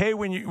that's okay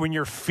when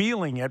you're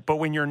feeling it, but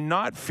when you're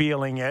not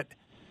feeling it,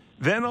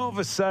 then all of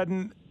a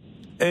sudden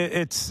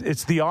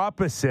it's the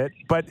opposite.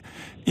 But,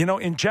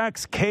 in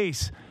Jack's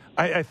case,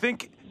 I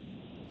think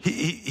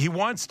He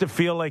wants to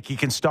feel like he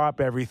can stop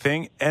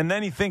everything, and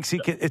then he thinks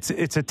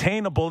it's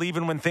attainable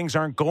even when things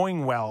aren't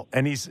going well.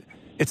 And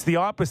it's the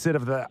opposite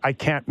of the I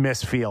can't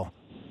miss feel.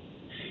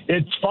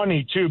 It's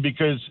funny too,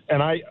 because,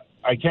 and I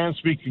can't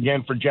speak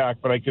again for Jack,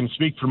 but I can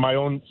speak for my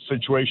own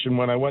situation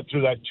when I went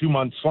through that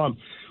 2-month slump.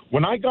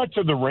 When I got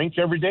to the rink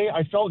every day,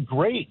 I felt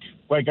great.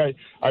 Like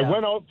I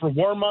went out for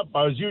warm up.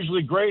 I was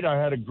usually great.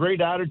 I had a great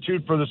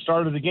attitude for the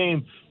start of the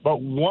game,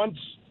 but once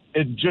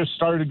it just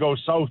started to go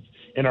south,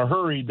 in a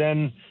hurry,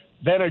 then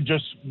it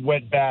just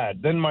went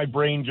bad. Then my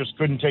brain just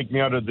couldn't take me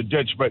out of the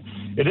ditch. But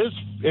it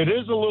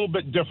is a little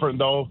bit different,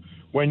 though,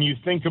 when you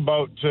think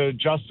about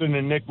Justin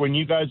and Nick, when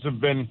you guys have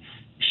been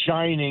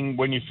shining,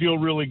 when you feel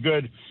really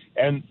good.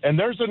 And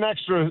there's an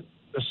extra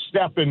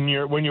step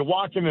when you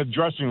walk in the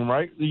dressing room,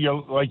 right?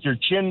 Like your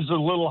chin's a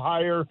little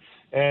higher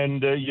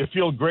and you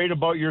feel great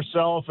about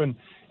yourself.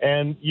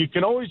 And you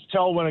can always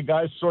tell when a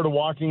guy's sort of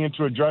walking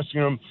into a dressing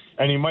room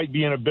and he might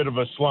be in a bit of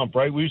a slump,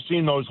 right? We've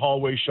seen those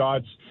hallway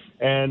shots.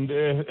 And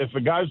if a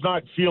guy's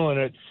not feeling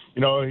it,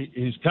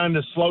 he's kind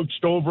of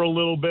slouched over a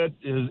little bit.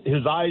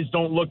 His eyes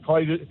don't look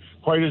quite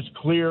as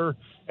clear.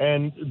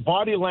 And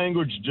body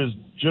language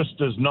just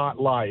does not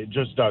lie. It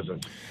just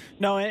doesn't.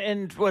 No,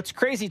 and what's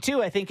crazy,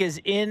 too, I think,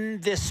 is in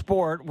this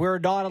sport, we're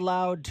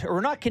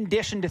not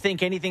conditioned to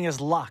think anything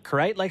is luck,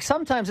 right? Like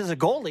sometimes as a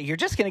goalie, you're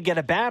just going to get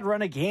a bad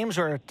run of games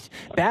or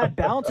bad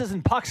bounces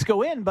and pucks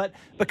go in. But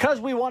because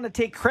we want to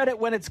take credit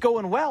when it's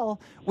going well,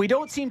 we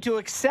don't seem to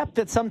accept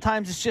that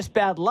sometimes it's just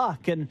bad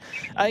luck. And,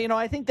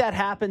 I think that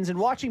happens. And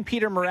watching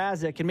Peter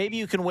Mrazek, and maybe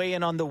you can weigh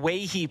in on the way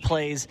he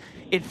plays,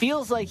 it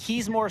feels like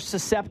he's more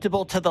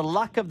susceptible to the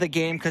luck of the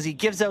game because he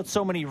gives out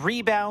so many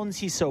rebounds.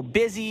 He's so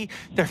busy.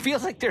 There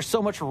feels like there's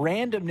so much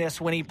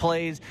randomness when he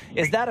plays.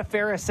 Is that a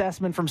fair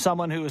assessment from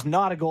someone who is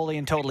not a goalie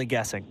and totally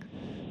guessing?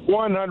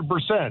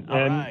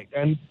 100%.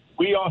 And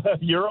we all,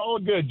 you're all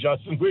good,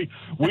 Justin.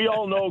 We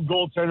all know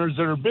goaltenders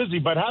that are busy,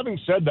 but having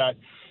said that,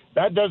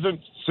 that doesn't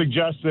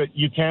suggest that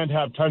you can't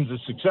have tons of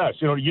success.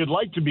 You'd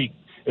like to be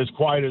as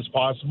quiet as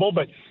possible,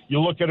 but you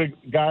look at a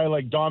guy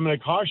like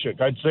Dominik Hasek,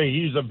 I'd say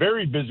he's a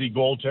very busy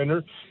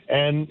goaltender,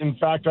 and in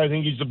fact, I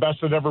think he's the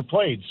best that ever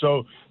played.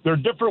 So there are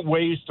different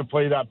ways to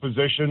play that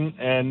position,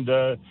 and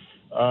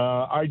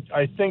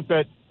I think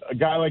that a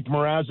guy like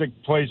Mrazek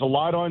plays a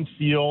lot on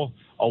feel,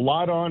 a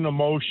lot on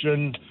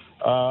emotion,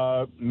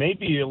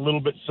 maybe a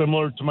little bit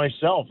similar to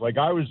myself. Like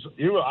I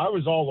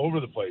was all over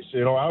the place.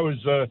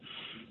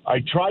 I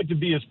tried to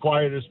be as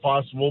quiet as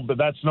possible, but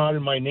that's not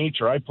in my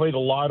nature. I played a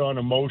lot on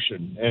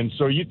emotion, and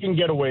so you can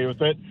get away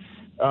with it.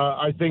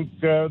 I think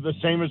the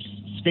same as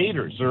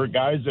skaters. There are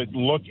guys that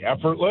look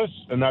effortless,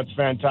 and that's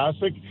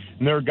fantastic,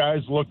 and there are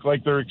guys look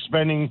like they're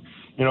expending,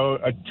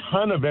 a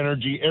ton of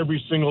energy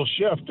every single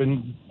shift,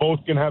 and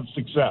both can have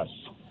success.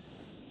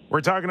 We're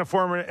talking to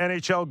former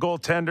NHL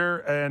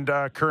goaltender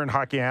and current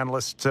hockey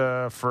analyst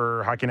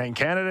for Hockey Night in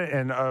Canada,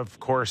 and of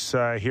course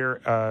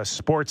here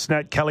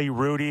Sportsnet, Kelly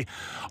Hrudey,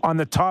 on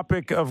the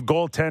topic of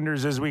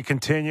goaltenders as we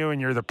continue. And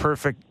you're the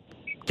perfect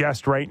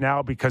guest right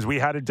now because we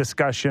had a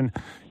discussion,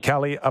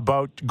 Kelly,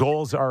 about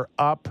goals are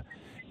up,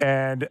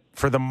 and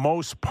for the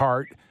most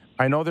part,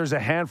 I know there's a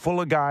handful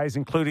of guys,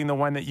 including the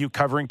one that you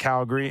cover in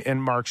Calgary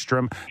and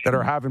Markstrom, that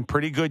are having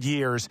pretty good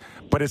years,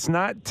 but it's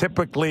not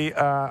typically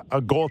a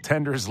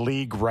goaltender's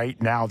league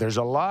right now. There's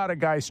a lot of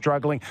guys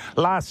struggling.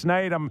 Last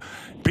night,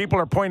 people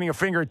are pointing a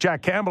finger at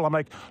Jack Campbell. I'm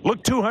like,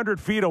 look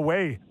 200 feet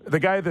away, the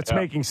guy that's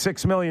making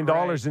 $6 million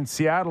in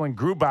Seattle, and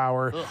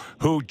Grubauer,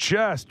 who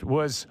just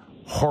was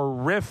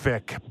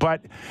horrific.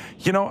 But,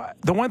 the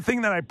one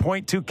thing that I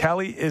point to,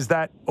 Kelly, is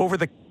that over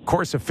the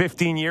course of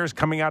 15 years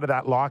coming out of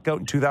that lockout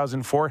in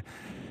 2004,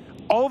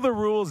 all the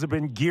rules have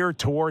been geared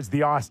towards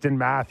the Austin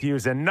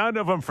Matthews, and none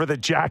of them for the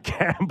Jack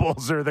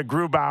Campbells or the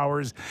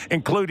Grubauers,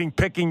 including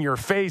picking your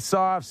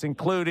face-offs,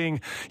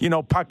 including,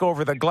 puck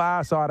over the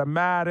glass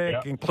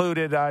automatic,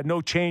 included no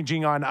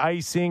changing on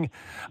icing.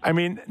 I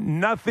mean,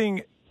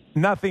 nothing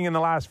in the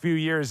last few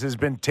years has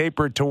been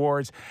tapered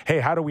towards,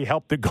 hey, how do we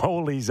help the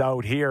goalies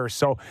out here?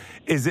 So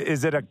is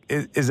it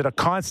a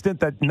constant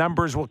that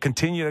numbers will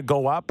continue to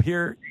go up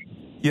here,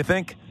 you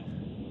think?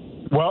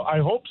 Well, I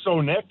hope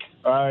so, Nick.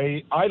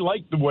 I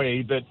like the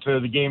way that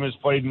the game is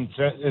played in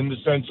the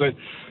sense that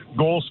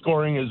goal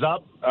scoring is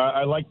up.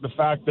 I like the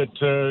fact that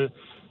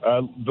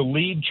the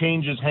lead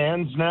changes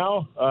hands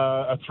now.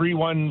 A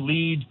 3-1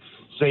 lead,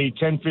 say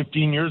 10,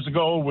 15 years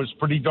ago, was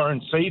pretty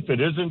darn safe. It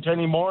isn't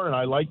anymore, and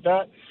I like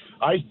that.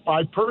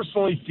 I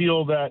personally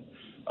feel that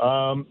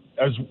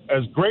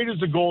as great as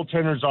the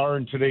goaltenders are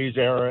in today's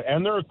era,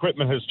 and their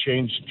equipment has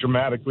changed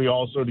dramatically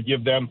also to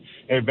give them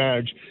an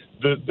advantage,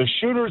 the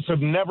shooters have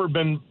never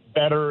been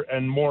better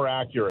and more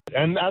accurate.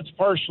 And that's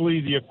partially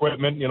the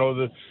equipment.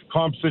 The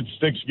composite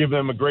sticks give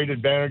them a great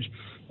advantage.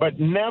 But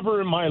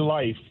never in my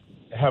life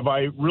have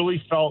I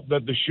really felt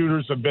that the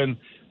shooters have been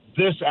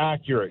this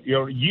accurate.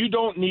 You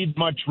don't need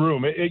much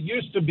room. It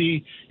used to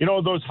be,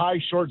 those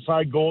high short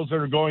side goals that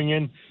are going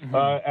in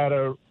at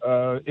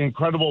a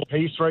incredible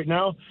pace right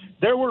now.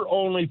 There were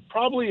only,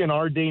 probably in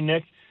our day,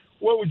 Nick,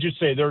 what would you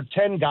say? There are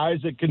 10 guys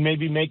that could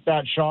maybe make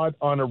that shot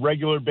on a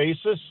regular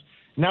basis.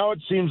 Now it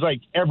seems like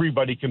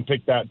everybody can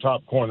pick that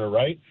top corner,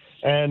 right?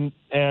 And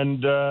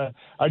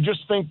I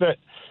just think that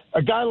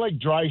a guy like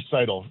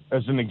Draisaitl,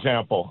 as an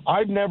example,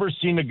 I've never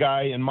seen a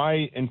guy in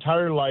my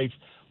entire life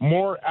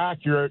more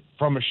accurate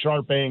from a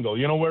sharp angle.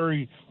 You know, where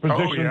he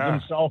positions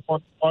himself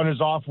on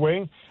his off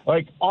wing.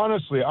 Like,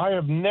 honestly, I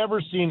have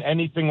never seen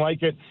anything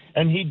like it,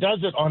 and he does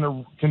it on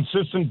a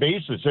consistent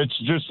basis. It's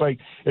just like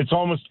it's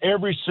almost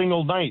every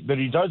single night that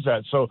he does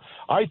that. So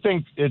I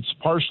think it's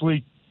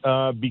partially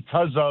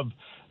because of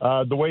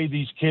the way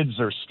these kids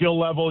are skill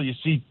level. You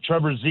see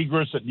Trevor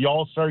Zegras at the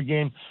All-Star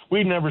game.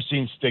 We've never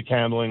seen stick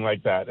handling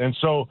like that. And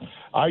so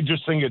I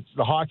just think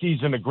the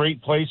hockey's in a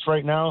great place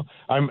right now.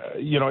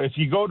 If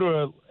you go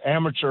to an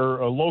amateur,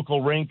 a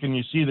local rink, and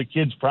you see the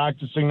kids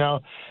practicing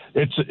now,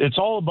 it's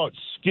all about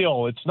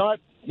skill. It's not,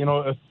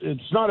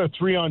 it's not a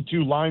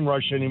 3-on-2 line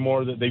rush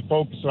anymore that they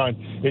focus on.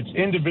 It's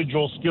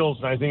individual skills,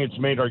 and I think it's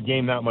made our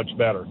game that much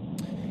better.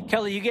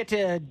 Kelly, you get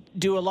to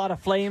do a lot of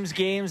Flames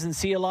games and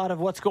see a lot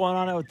of what's going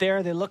on out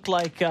there. They look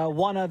like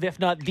one of, if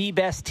not the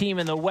best team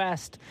in the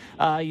West.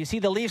 You see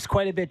the Leafs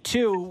quite a bit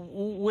too.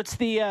 What's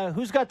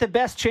who's got the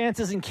best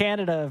chances in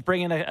Canada of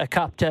bringing a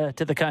cup to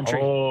the country?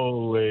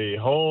 Holy,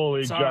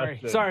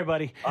 Justin. Sorry,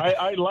 buddy.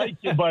 I like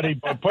you, buddy,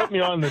 but put me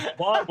on the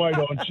spot, why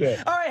don't you?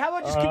 All right, how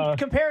about just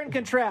compare and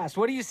contrast?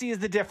 What do you see as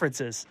the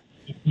differences?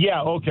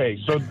 Yeah, okay.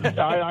 So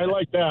I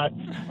like that.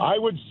 I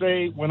would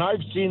say when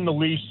I've seen the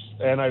Leafs,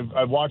 and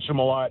I've watched them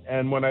a lot,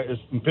 and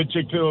in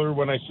particular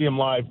when I see them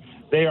live,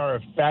 they are a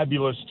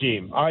fabulous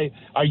team. I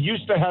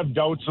used to have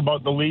doubts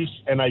about the Leafs,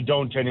 and I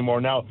don't anymore.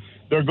 Now,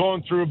 they're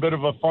going through a bit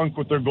of a funk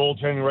with their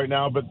goaltending right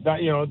now, but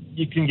that,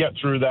 you can get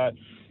through that,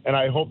 and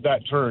I hope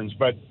that turns.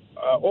 But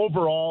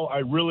overall, I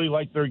really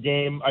like their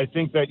game. I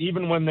think that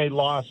even when they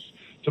lost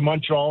to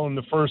Montreal in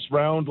the first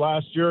round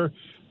last year,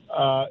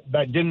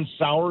 that didn't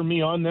sour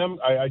me on them.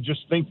 I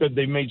just think that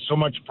they've made so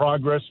much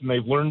progress and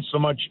they've learned so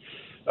much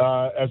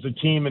as a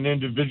team and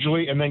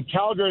individually. And then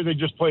Calgary, they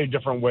just play a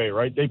different way,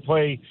 right? They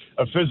play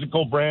a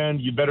physical brand.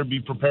 You better be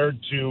prepared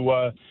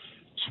to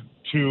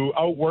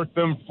outwork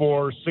them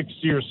for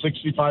 60 or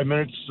 65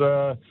 minutes,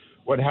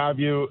 what have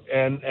you.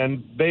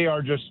 And they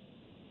are just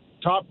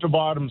top to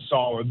bottom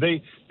solid.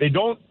 They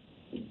don't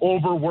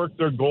overwork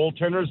their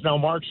goaltenders. Now,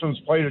 Markstrom's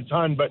played a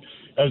ton, but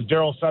as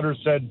Daryl Sutter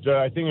said,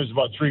 I think it was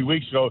about 3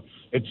 weeks ago,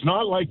 it's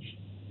not like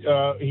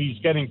he's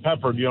getting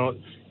peppered.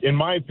 In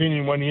my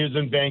opinion, when he is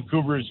in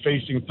Vancouver, he's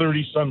facing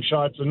 30-some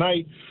shots a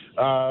night.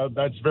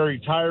 That's very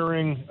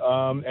tiring,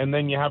 and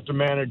then you have to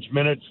manage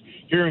minutes.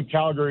 Here in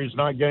Calgary, he's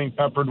not getting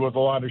peppered with a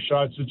lot of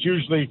shots. It's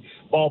usually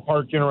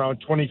ballparking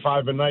around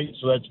 25 a night,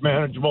 so that's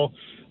manageable.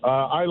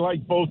 I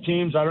like both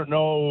teams. I don't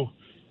know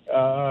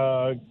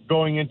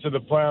going into the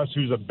playoffs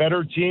who's a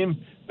better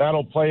team.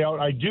 That'll play out.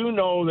 I do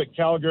know that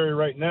Calgary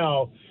right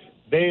now,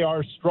 they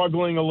are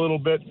struggling a little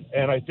bit,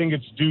 and I think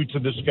it's due to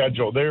the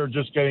schedule. They're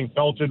just getting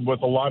pelted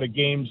with a lot of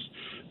games,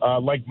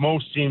 like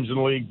most teams in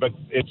the league, but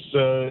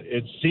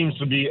it seems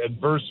to be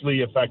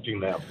adversely affecting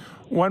them.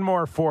 One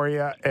more for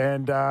you,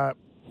 and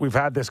we've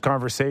had this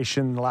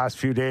conversation the last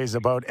few days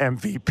about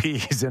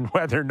MVPs and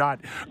whether or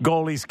not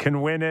goalies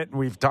can win it.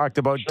 We've talked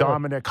about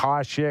Dominik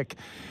Hasek.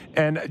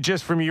 And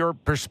just from your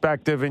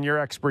perspective and your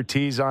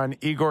expertise on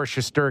Igor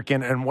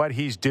Shesterkin and what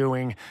he's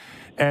doing,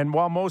 and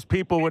while most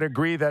people would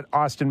agree that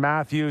Austin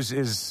Matthews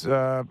is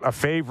a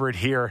favorite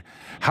here,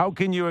 how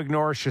can you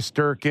ignore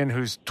Shesterkin,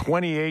 who's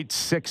 28,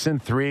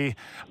 6-3,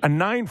 a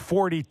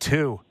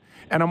 .942?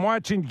 And I'm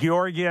watching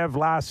Georgiev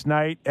last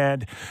night,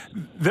 and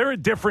they're a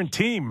different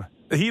team.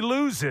 He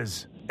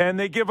loses, and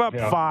they give up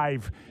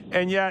 5,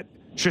 and yet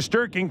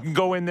Shesterkin can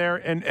go in there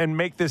and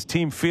make this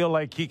team feel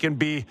like he can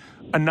be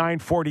a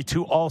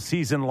 .942 all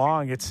season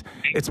long. It's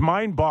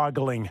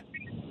mind-boggling.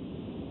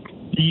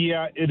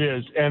 Yeah, it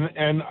is,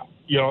 and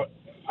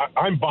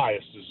I'm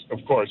biased, of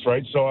course,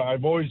 right? So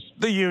I've always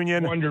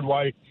wondered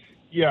why.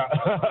 Yeah,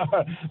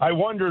 I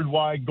wondered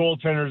why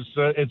goaltenders.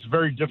 It's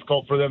very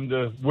difficult for them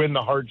to win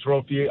the Hart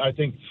Trophy. I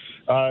think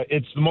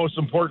it's the most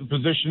important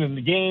position in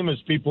the game, as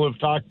people have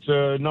talked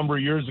a number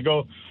of years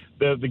ago.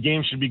 The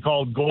game should be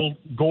called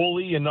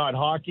goalie and not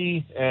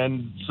hockey,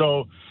 and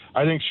so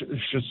I think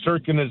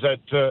Shesterkin is at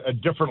a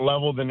different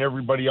level than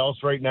everybody else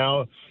right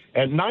now.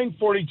 And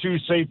 .942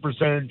 save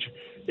percentage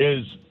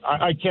is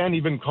I can't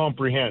even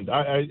comprehend.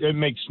 It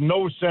makes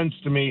no sense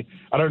to me.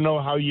 I don't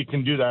know how you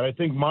can do that. I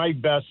think my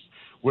best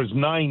was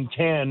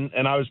 .910,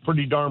 and I was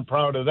pretty darn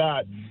proud of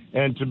that.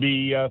 And to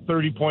be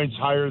 30 points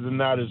higher than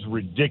that is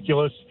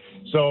ridiculous.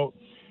 So,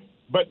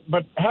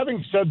 but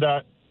having said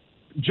that,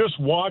 just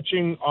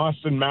watching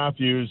Austin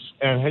Matthews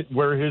and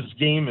where his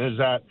game is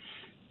at,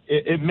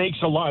 it makes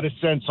a lot of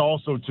sense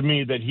also to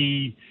me that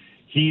he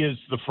is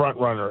the front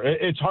runner.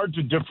 It's hard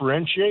to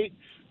differentiate,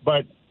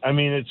 but I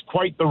mean, it's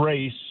quite the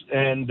race,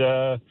 and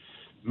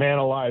man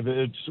alive,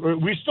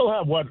 we still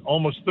have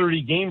almost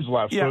 30 games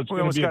left, so it's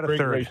going to be a great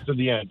race to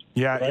the end.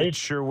 Yeah, right? It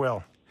sure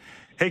will.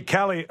 Hey,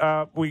 Kelly,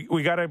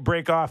 we got to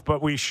break off,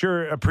 but we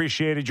sure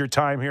appreciated your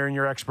time here and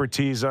your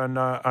expertise on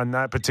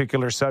that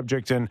particular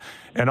subject and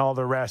all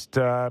the rest.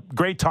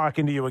 Great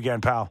talking to you again,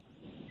 pal.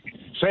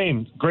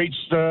 Same. Great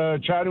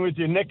chatting with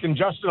you, Nick and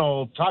Justin.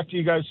 I'll talk to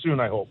you guys soon,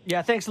 I hope.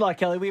 Yeah, thanks a lot,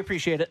 Kelly. We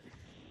appreciate it.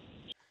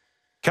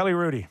 Kelly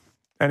Hrudey,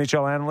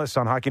 NHL analyst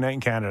on Hockey Night in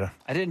Canada.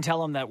 I didn't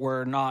tell him that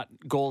we're not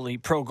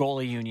pro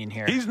goalie union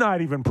here. He's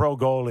not even pro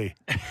goalie.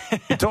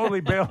 He totally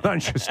bailed on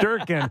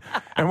Shesterkin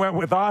and went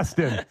with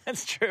Austin.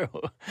 That's true.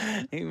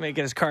 He may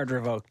get his card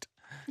revoked.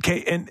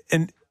 Okay,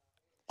 and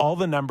all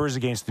the numbers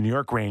against the New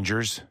York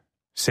Rangers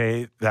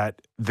say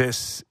that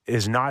this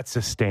is not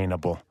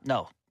sustainable.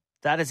 No,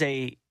 that is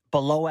a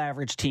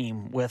below-average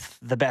team with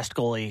the best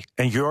goalie.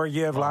 And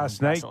Georgiev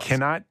last night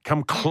cannot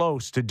come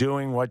close to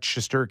doing what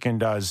Shesterkin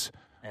does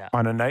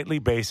on a nightly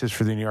basis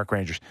for the New York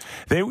Rangers.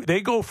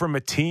 They go from a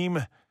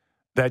team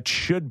that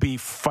should be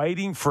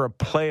fighting for a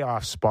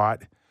playoff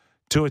spot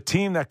to a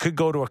team that could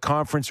go to a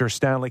conference or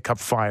Stanley Cup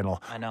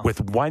final with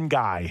one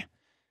guy.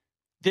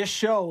 This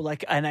show,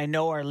 and I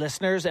know our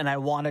listeners, and I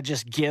want to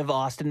just give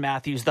Auston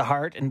Matthews the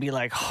heart and be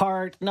like,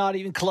 heart, not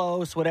even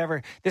close,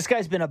 whatever. This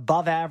guy's been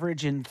above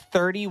average in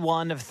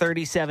 31 of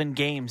 37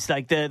 games.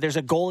 There's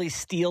a goalie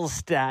steals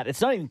stat.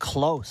 It's not even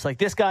close.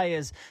 This guy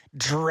is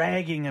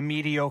dragging a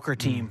mediocre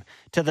team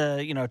to the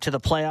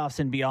playoffs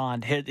and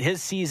beyond.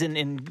 His season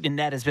in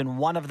net has been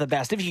one of the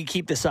best, if you can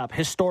keep this up,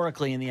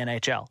 historically in the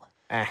NHL.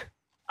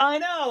 I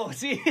know.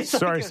 See,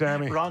 sorry,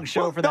 Sammy. Wrong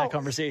show for that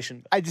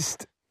conversation.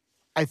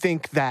 I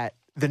think that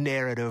the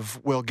narrative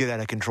will get out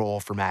of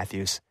control for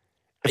Matthews.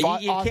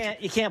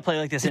 You can't play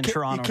like this in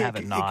Toronto and have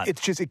it not.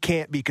 It's just, it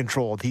can't be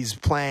controlled. He's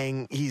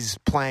playing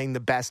the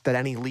best that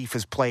any Leaf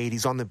has played.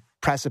 He's on the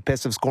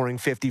precipice of scoring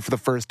 50 for the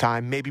first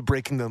time, maybe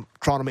breaking the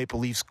Toronto Maple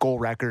Leafs goal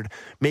record,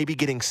 maybe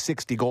getting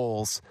 60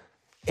 goals,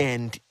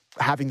 and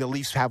having the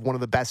Leafs have one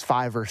of the best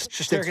 5 or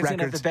 6 records. Going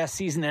to have the best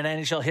season in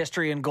NHL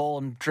history in goal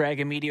and drag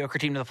a mediocre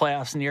team to the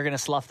playoffs, and you're going to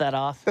slough that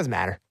off? Doesn't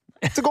matter.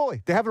 It's a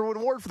goalie. They have an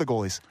award for the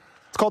goalies.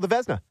 It's called the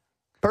Vezina.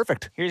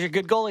 Perfect. Here's your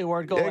good goalie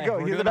award. Go there you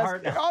away. go. You're the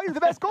best. Oh, you're the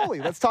best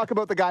goalie. Let's talk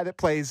about the guy that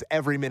plays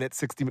every minute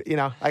 60.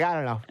 I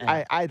don't know.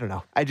 Yeah. I don't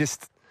know.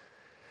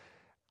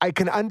 I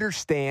can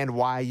understand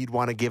why you'd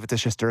want to give it to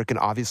Shesterkin.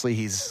 Obviously,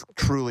 he's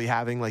truly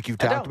having, like you've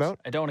talked about.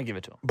 I don't want to give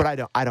it to him.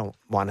 But I don't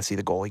want to see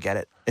the goalie get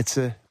it. It's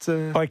a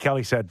like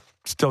Kelly said,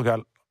 still got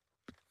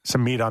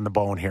some meat on the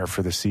bone here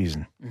for the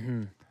season.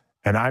 Mm-hmm.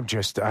 And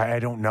I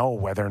don't know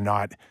whether or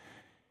not,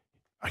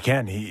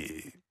 again,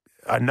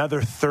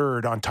 another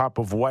third on top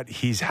of what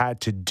he's had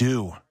to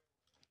do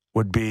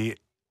would be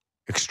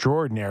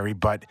extraordinary.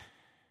 But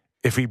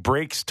if he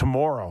breaks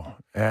tomorrow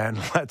and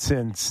lets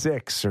in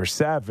 6 or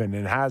 7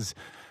 and has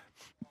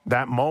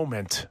that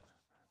moment,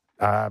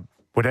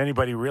 would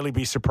anybody really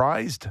be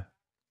surprised?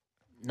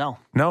 No.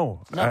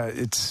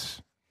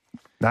 It's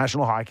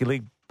National Hockey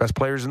League, best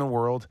players in the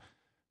world,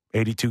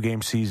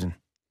 82-game season.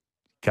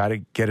 Got to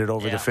get it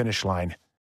over the finish line.